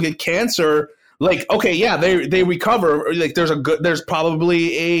people get cancer, like, okay, yeah, they recover. Like, there's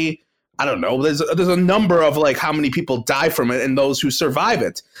probably a, I don't know, there's a number of like how many people die from it and those who survive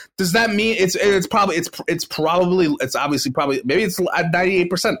it. Does that mean it's obviously probably maybe it's at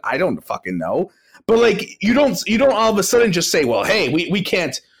 98%. I don't fucking know. But like you don't all of a sudden just say, well, hey, we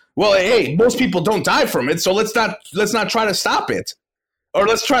can't. Well, hey, most people don't die from it, so let's not try to stop it. Or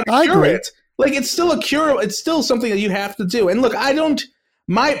let's try to cure it. Like, it's still a cure. It's still something that you have to do. And look,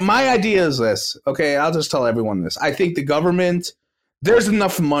 my idea is this. Okay, I'll just tell everyone this. I think the government, there's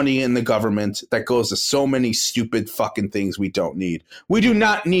enough money in the government that goes to so many stupid fucking things we don't need. We do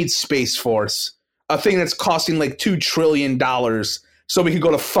not need Space Force, a thing that's costing like $2 trillion so we can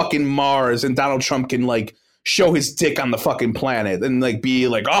go to fucking Mars and Donald Trump can like show his dick on the fucking planet and like be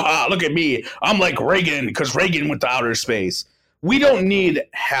like, look at me. I'm like Reagan because Reagan went to outer space. We don't need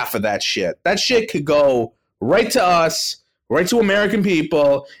half of that shit. That shit could go right to us, right to American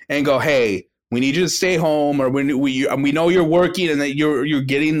people, and go, hey, we need you to stay home, or we know you're working and that you're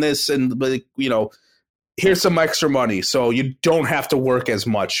getting this, and here's some extra money, so you don't have to work as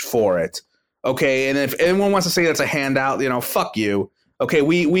much for it. Okay, and if anyone wants to say that's a handout, fuck you. Okay,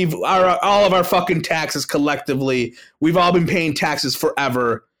 we've all of our fucking taxes collectively, we've all been paying taxes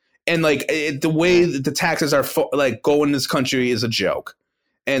forever. And like the way that the taxes are go in this country is a joke,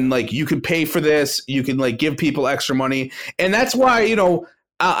 and like you can pay for this, you can like give people extra money, and that's why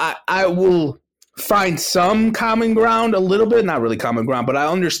I will find some common ground, a little bit, not really common ground, but I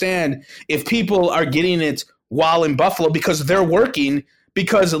understand if people are getting it while in Buffalo because they're working,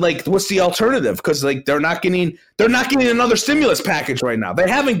 because like what's the alternative? Because like they're not getting another stimulus package right now. They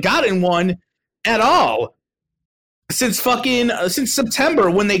haven't gotten one at all. Since September,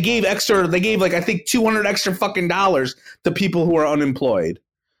 when they gave like I think $200 extra fucking dollars to people who are unemployed,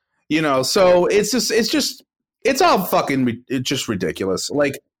 So it's all fucking just ridiculous.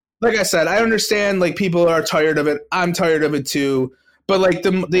 Like I said, I understand like people are tired of it. I'm tired of it too. But like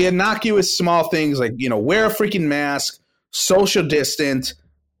the innocuous small things like wear a freaking mask, social distance.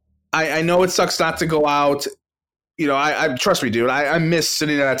 I know it sucks not to go out. I trust me, dude. I miss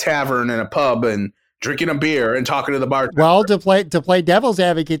sitting at a tavern in a pub and drinking a beer and talking to the bartender. Well, to play devil's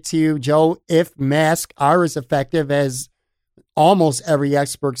advocate to you, Joe, if masks are as effective as almost every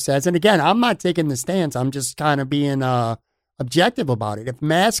expert says, and again, I'm not taking the stance. I'm just kind of being objective about it. If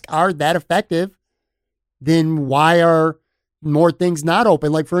masks are that effective, then why are more things not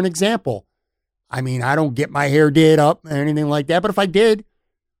open? Like, for an example, I mean, I don't get my hair did up or anything like that, but if I did,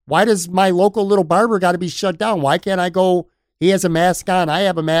 why does my local little barber got to be shut down? Why can't I go? He has a mask on. I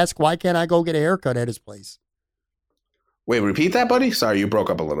have a mask. Why can't I go get a haircut at his place? Wait, repeat that, buddy? Sorry, you broke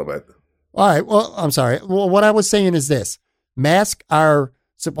up a little bit. All right. Well, I'm sorry. Well, what I was saying is this. Masks are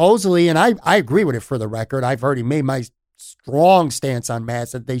supposedly, and I agree with it for the record. I've already made my strong stance on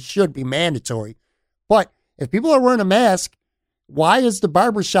masks that they should be mandatory. But if people are wearing a mask, why is the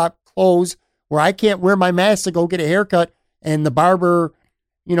barbershop closed where I can't wear my mask to go get a haircut and the barber,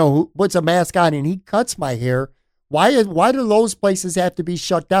 who puts a mask on and he cuts my hair? Why do those places have to be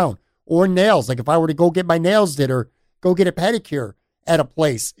shut down? Or nails? Like if I were to go get my nails did or go get a pedicure at a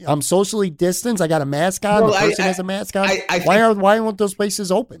place, I'm socially distanced. I got a mask on. Well, the person has a mask on. Why aren't those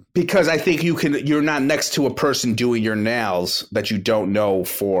places open? Because I think you're not next to a person doing your nails that you don't know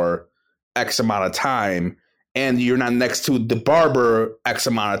for X amount of time, and you're not next to the barber X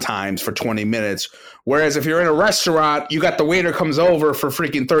amount of times for 20 minutes. Whereas if you're in a restaurant, you got the waiter comes over for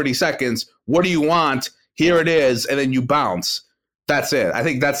freaking 30 seconds. What do you want? Here it is, and then you bounce. That's it. I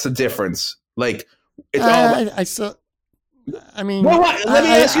think that's the difference. Like it's all. I mean, well, let me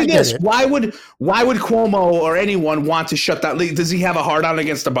ask you this: why would Cuomo or anyone want to shut down? Does he have a hard on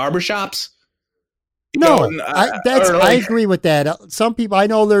against the barbershops? No, I agree with that. Some people, I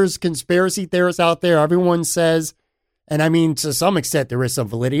know there's conspiracy theorists out there. Everyone says, and I mean to some extent there is some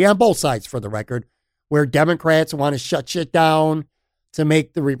validity on both sides for the record, where Democrats want to shut shit down to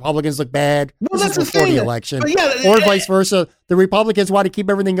make the Republicans look bad. Well, that's before the election, or vice versa. The Republicans want to keep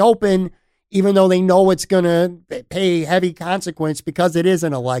everything open, even though they know it's going to pay heavy consequence because it is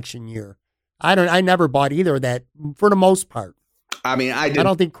an election year. I never bought either of that for the most part. I mean, I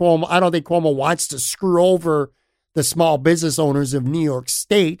don't think Cuomo wants to screw over the small business owners of New York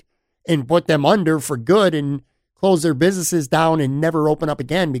State and put them under for good and close their businesses down and never open up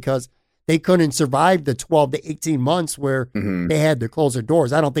again because they couldn't survive the 12 to 18 months where they had to close their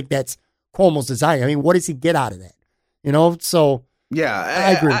doors. I don't think that's Cuomo's desire. I mean, what does he get out of that? So yeah,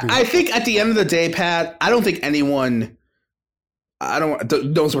 I agree with you. I think at the end of the day, Pat, I don't think anyone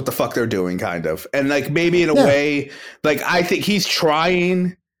knows what the fuck they're doing, kind of. And like maybe in a way, like I think he's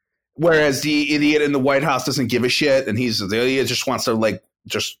trying, whereas the idiot in the White House doesn't give a shit, and the idiot just wants to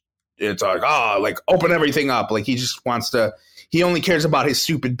it's like open everything up. Like he just wants to. He only cares about his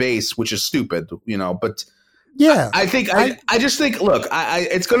stupid base, which is stupid, But yeah, I just think, look,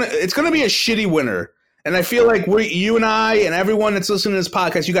 it's gonna be a shitty winter. And I feel like you and I and everyone that's listening to this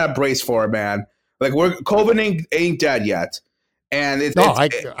podcast, you got to brace for it, man. Like COVID ain't dead yet, and I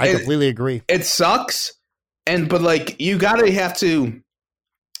completely agree. It sucks, but like you have to.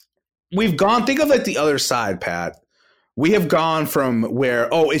 We've gone. Think of like the other side, Pat. We have gone from where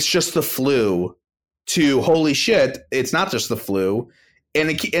it's just the flu to holy shit, it's not just the flu,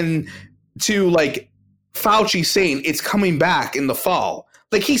 and to like Fauci saying it's coming back in the fall.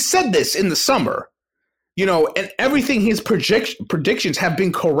 Like he said this in the summer. And everything his predictions have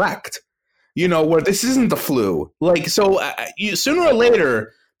been correct, where this isn't the flu. Like, so sooner or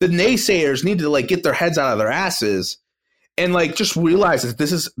later, the naysayers need to like get their heads out of their asses and like just realize that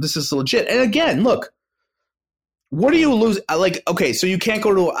this is legit. And again, look, what do you lose? Like, okay, so you can't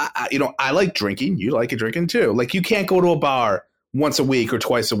go to, I like drinking. You like drinking too. Like you can't go to a bar once a week or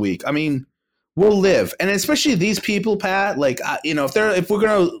twice a week. I mean, we'll live. And especially these people, Pat, like, if we're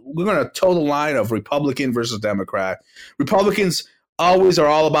going to toe the line of Republican versus Democrat, Republicans always are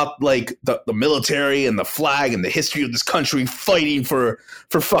all about like the military and the flag and the history of this country fighting for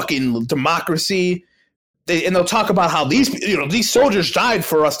fucking democracy. They'll talk about how these soldiers died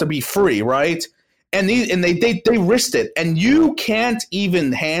for us to be free. Right. And they risked it. And you can't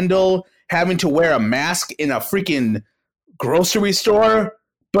even handle having to wear a mask in a freaking grocery store.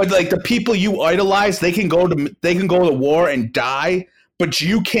 But like the people you idolize, they can go to war and die, but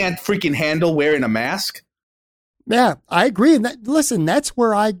you can't freaking handle wearing a mask. Yeah, I agree. Listen, that's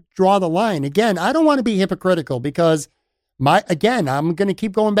where I draw the line. Again, I don't want to be hypocritical because I'm going to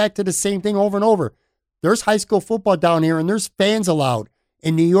keep going back to the same thing over and over. There's high school football down here and there's fans allowed.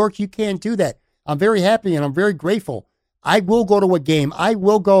 In New York, you can't do that. I'm very happy and I'm very grateful. I will go to a game. I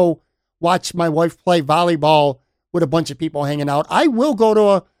will go watch my wife play volleyball with a bunch of people hanging out. I will go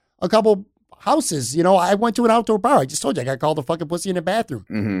to a couple houses. I went to an outdoor bar. I just told you I got called a fucking pussy in the bathroom.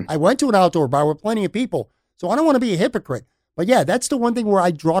 Mm-hmm. I went to an outdoor bar with plenty of people. So I don't want to be a hypocrite. But yeah, that's the one thing where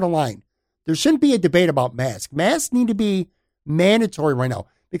I draw the line. There shouldn't be a debate about masks. Masks need to be mandatory right now.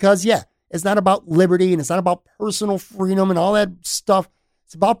 Because yeah, It's not about liberty, and it's not about personal freedom and all that stuff.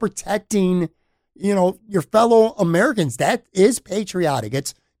 It's about protecting, your fellow Americans. That is patriotic.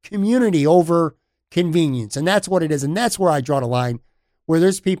 It's community over convenience. And that's what it is. And that's where I draw the line, where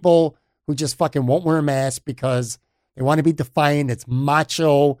there's people who just fucking won't wear a mask because they want to be defiant. It's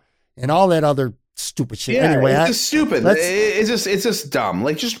macho and all that other stupid shit. Yeah, anyway, it's just stupid. It's just dumb.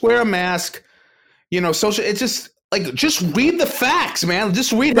 Like, just wear a mask. Social. It's just like, just read the facts, man.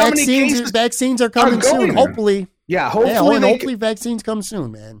 Just read how many cases. Vaccines are coming soon. Hopefully. Yeah, hopefully vaccines come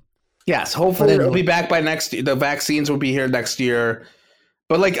soon, man. Yes, hopefully it'll be back by next year. The vaccines will be here next year.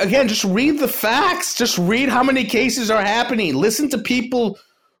 But like, again, just read the facts. Just read how many cases are happening. Listen to people.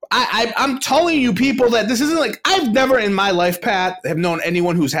 I'm telling you, people, that this isn't like, I've never in my life, Pat, have known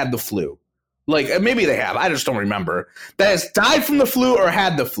anyone who's had the flu. Like, maybe they have. I just don't remember. That has died from the flu or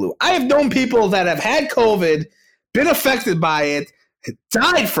had the flu. I have known people that have had COVID, been affected by it,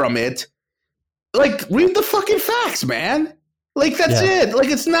 died from it. Like, read the fucking facts, man. Like, that's it. Like,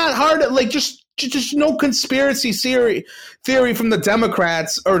 it's not hard. Like, just no conspiracy theory from the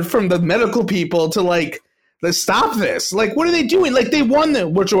Democrats or from the medical people to, like, let's stop this. Like, what are they doing? Like, they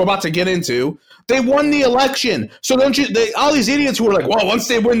won which we're about to get into. They won the election. So all these idiots who are like, well, once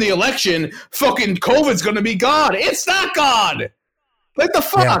they win the election, fucking COVID's going to be gone. It's not gone. Like, the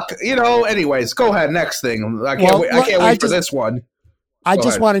fuck? Anyways, go ahead. Next thing. I can't wait for this one. I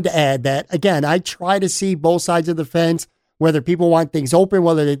just wanted to add that, again, I try to see both sides of the fence, whether people want things open,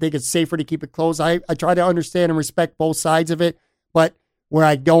 whether they think it's safer to keep it closed. I try to understand and respect both sides of it. But where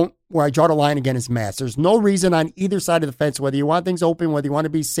I draw the line again is masks. There's no reason on either side of the fence, whether you want things open, whether you want to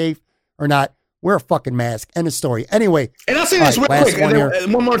be safe or not, wear a fucking mask. End of story. Anyway. And I'll say this real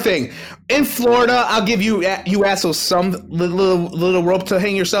quick. One more thing. In Florida, I'll give you assholes some little rope to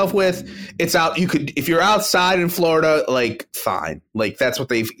hang yourself with. It's out. If you're outside in Florida, like, fine. Like, that's what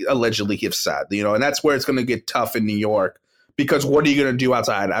they allegedly have said, and that's where it's going to get tough in New York, because what are you going to do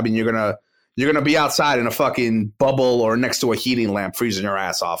outside? I mean, you're going to be outside in a fucking bubble or next to a heating lamp freezing your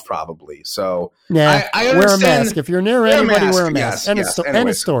ass off probably. So yeah, I understand. Wear a mask. If you're near anybody, wear a mask. End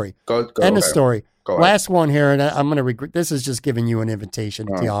of story. Go End of story. Last one here, and I'm going to regret. This is just giving you an invitation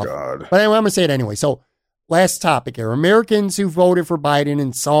to tee off. God. But anyway, I'm going to say it anyway. So last topic here. Americans who voted for Biden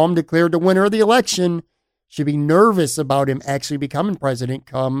and saw him declared the winner of the election should be nervous about him actually becoming president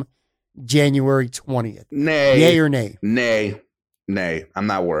come January 20th. Nay. Yay or nay? Nay. I'm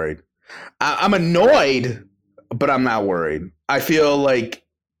not worried. I'm annoyed, but I'm not worried. I feel like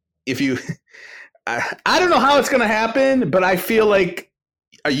I don't know how it's going to happen, but I feel like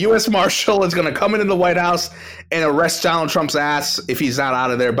a U.S. Marshal is going to come into the White House and arrest Donald Trump's ass if he's not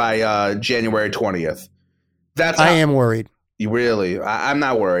out of there by January 20th. I am worried. You really? I'm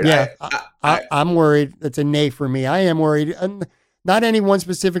not worried. Yeah, I'm worried. It's a nay for me. I am worried. Not any one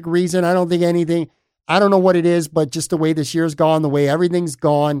specific reason. I don't think anything. I don't know what it is, but just the way this year's gone, the way everything's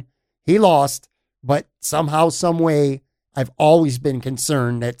gone. He lost, but somehow, some way, I've always been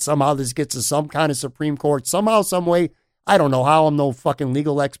concerned that somehow this gets to some kind of Supreme Court. Somehow, some way. I don't know how. I'm no fucking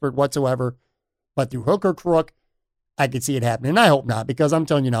legal expert whatsoever. But through hook or crook, I could see it happening. And I hope not, because I'm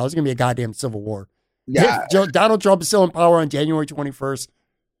telling you now, there's going to be a goddamn civil war. Yeah. If Donald Trump is still in power on January 21st,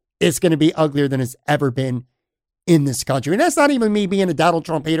 it's going to be uglier than it's ever been in this country. And that's not even me being a Donald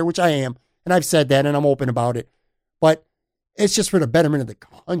Trump hater, which I am. And I've said that, and I'm open about it. But it's just for the betterment of the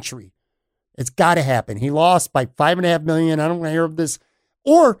country. It's got to happen. He lost by $5.5 million. I don't want to hear of this.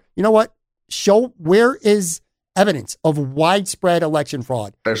 Or, you know what? Show where is evidence of widespread election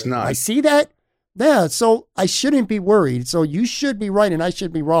fraud. There's none. I see that. Yeah, so I shouldn't be worried. So you should be right and I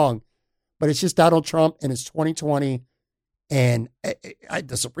should be wrong. But it's just Donald Trump and it's 2020. And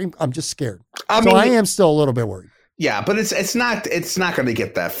the Supreme, I'm just scared. I am still a little bit worried. Yeah, but it's not going to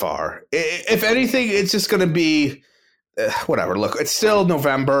get that far. If anything, it's just going to be whatever. Look, it's still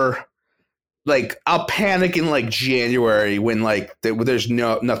November. Like, I'll panic in like January when like there's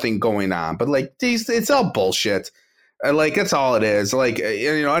nothing going on. But like it's all bullshit. Like, that's all it is. Like,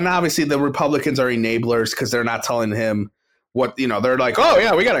 and obviously the Republicans are enablers because they're not telling him what, they're like, oh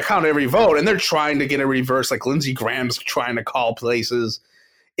yeah, we got to count every vote. And they're trying to get a reverse. Like Lindsey Graham's trying to call places.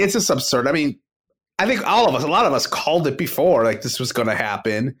 It's just absurd. I mean, I think a lot of us called it before, like this was going to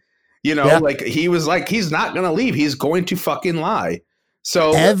happen. Like he was like, he's not going to leave. He's going to fucking lie.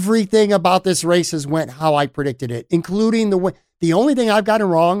 So everything about this race has went how I predicted it, including the only thing I've gotten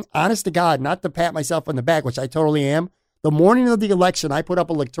wrong, honest to God, not to pat myself on the back, which I totally am. The morning of the election, I put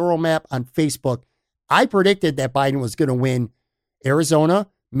up a electoral map on Facebook. I predicted that Biden was going to win Arizona,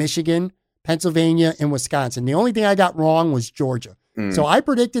 Michigan, Pennsylvania, and Wisconsin. The only thing I got wrong was Georgia. So I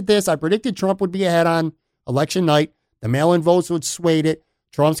predicted this. I predicted Trump would be ahead on election night. The mail-in votes would sway it.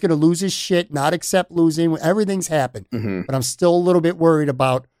 Trump's going to lose his shit, not accept losing. Everything's happened. But I'm still a little bit worried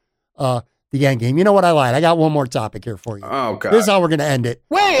about the end game. You know what? I lied. I got one more topic here for you. Oh, God. This is how we're going to end it.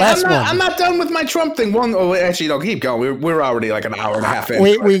 Wait, I'm not done with my Trump thing. Actually, no, keep going. We're already like an hour and a half in.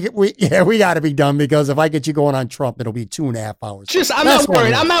 We got to be done, because if I get you going on Trump, it'll be 2.5 hours. I'm not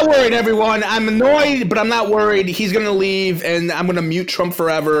worried. I'm not worried, everyone. I'm annoyed, but I'm not worried. He's going to leave, and I'm going to mute Trump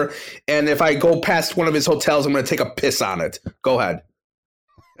forever. And if I go past one of his hotels, I'm going to take a piss on it. Go ahead.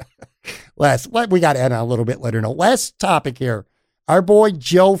 We got to end on a little bit later. No, last topic here. Our boy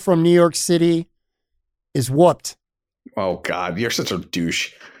Joe from New York City is whooped. Oh, God, you're such a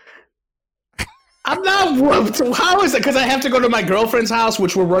douche. I'm not whooped. How is it? Because I have to go to my girlfriend's house,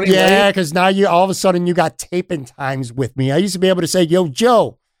 which we're running late? Yeah, because now all of a sudden you got taping times with me. I used to be able to say, yo,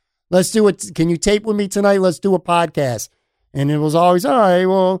 Joe, let's do it. Can you tape with me tonight? Let's do a podcast. And it was always, all right,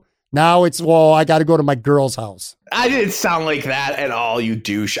 well, now it's, I got to go to my girl's house. I didn't sound like that at all, you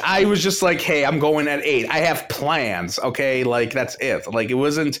douche. I was just like, hey, I'm going at 8. I have plans, okay? Like, that's it. Like, it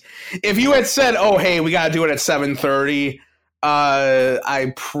wasn't – if you had said, oh, hey, we got to do it at 7:30,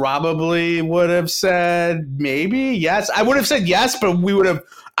 I probably would have said maybe, yes. I would have said yes, but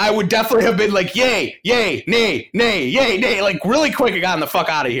I would definitely have been like, yay, nay, yay, nay. Like, really quick, I got the fuck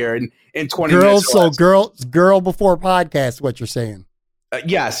out of here in 20 minutes. So girl before podcast, what you're saying.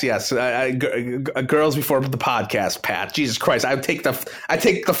 Yes. Girls before the podcast, Pat. Jesus Christ, I take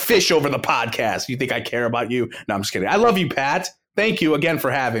the fish over the podcast. You think I care about you? No, I'm just kidding. I love you, Pat. Thank you again for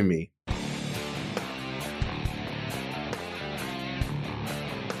having me.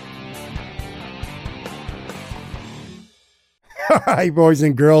 All right, boys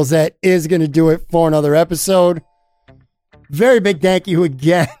and girls, that is going to do it for another episode. Very big thank you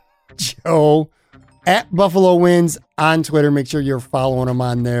again, Joe. At Buffalo Wins on Twitter. Make sure you're following him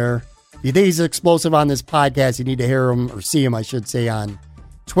on there. If you think he's explosive on this podcast, you need to hear him, or see him, I should say, on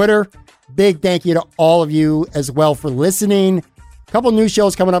Twitter. Big thank you to all of you as well for listening. A couple new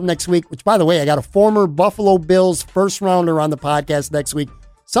shows coming up next week, which, by the way, I got a former Buffalo Bills first rounder on the podcast next week.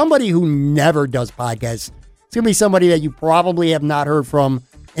 Somebody who never does podcasts. It's going to be somebody that you probably have not heard from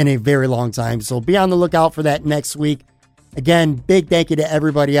in a very long time. So be on the lookout for that next week. Again, big thank you to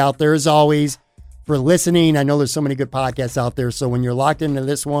everybody out there, as always, for listening. I know there's so many good podcasts out there. So when you're locked into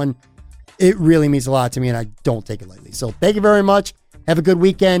this one, it really means a lot to me, and I don't take it lightly. So thank you very much. Have a good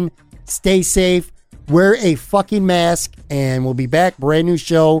weekend. Stay safe. Wear a fucking mask, and we'll be back. Brand new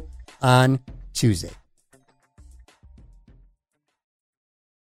show on Tuesday.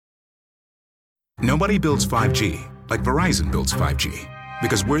 Nobody builds 5G like Verizon builds 5G,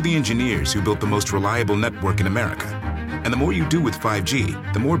 because we're the engineers who built the most reliable network in America. And the more you do with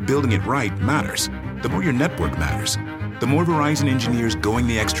 5G, the more building it right matters. The more your network matters. The more Verizon engineers going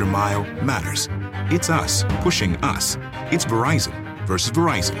the extra mile matters. It's us pushing us. It's Verizon versus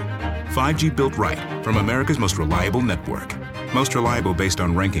Verizon. 5G built right from America's most reliable network. Most reliable based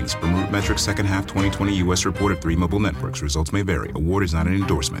on rankings from RootMetrics second half 2020 U.S. report of 3 mobile networks. Results may vary. Award is not an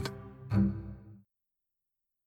endorsement.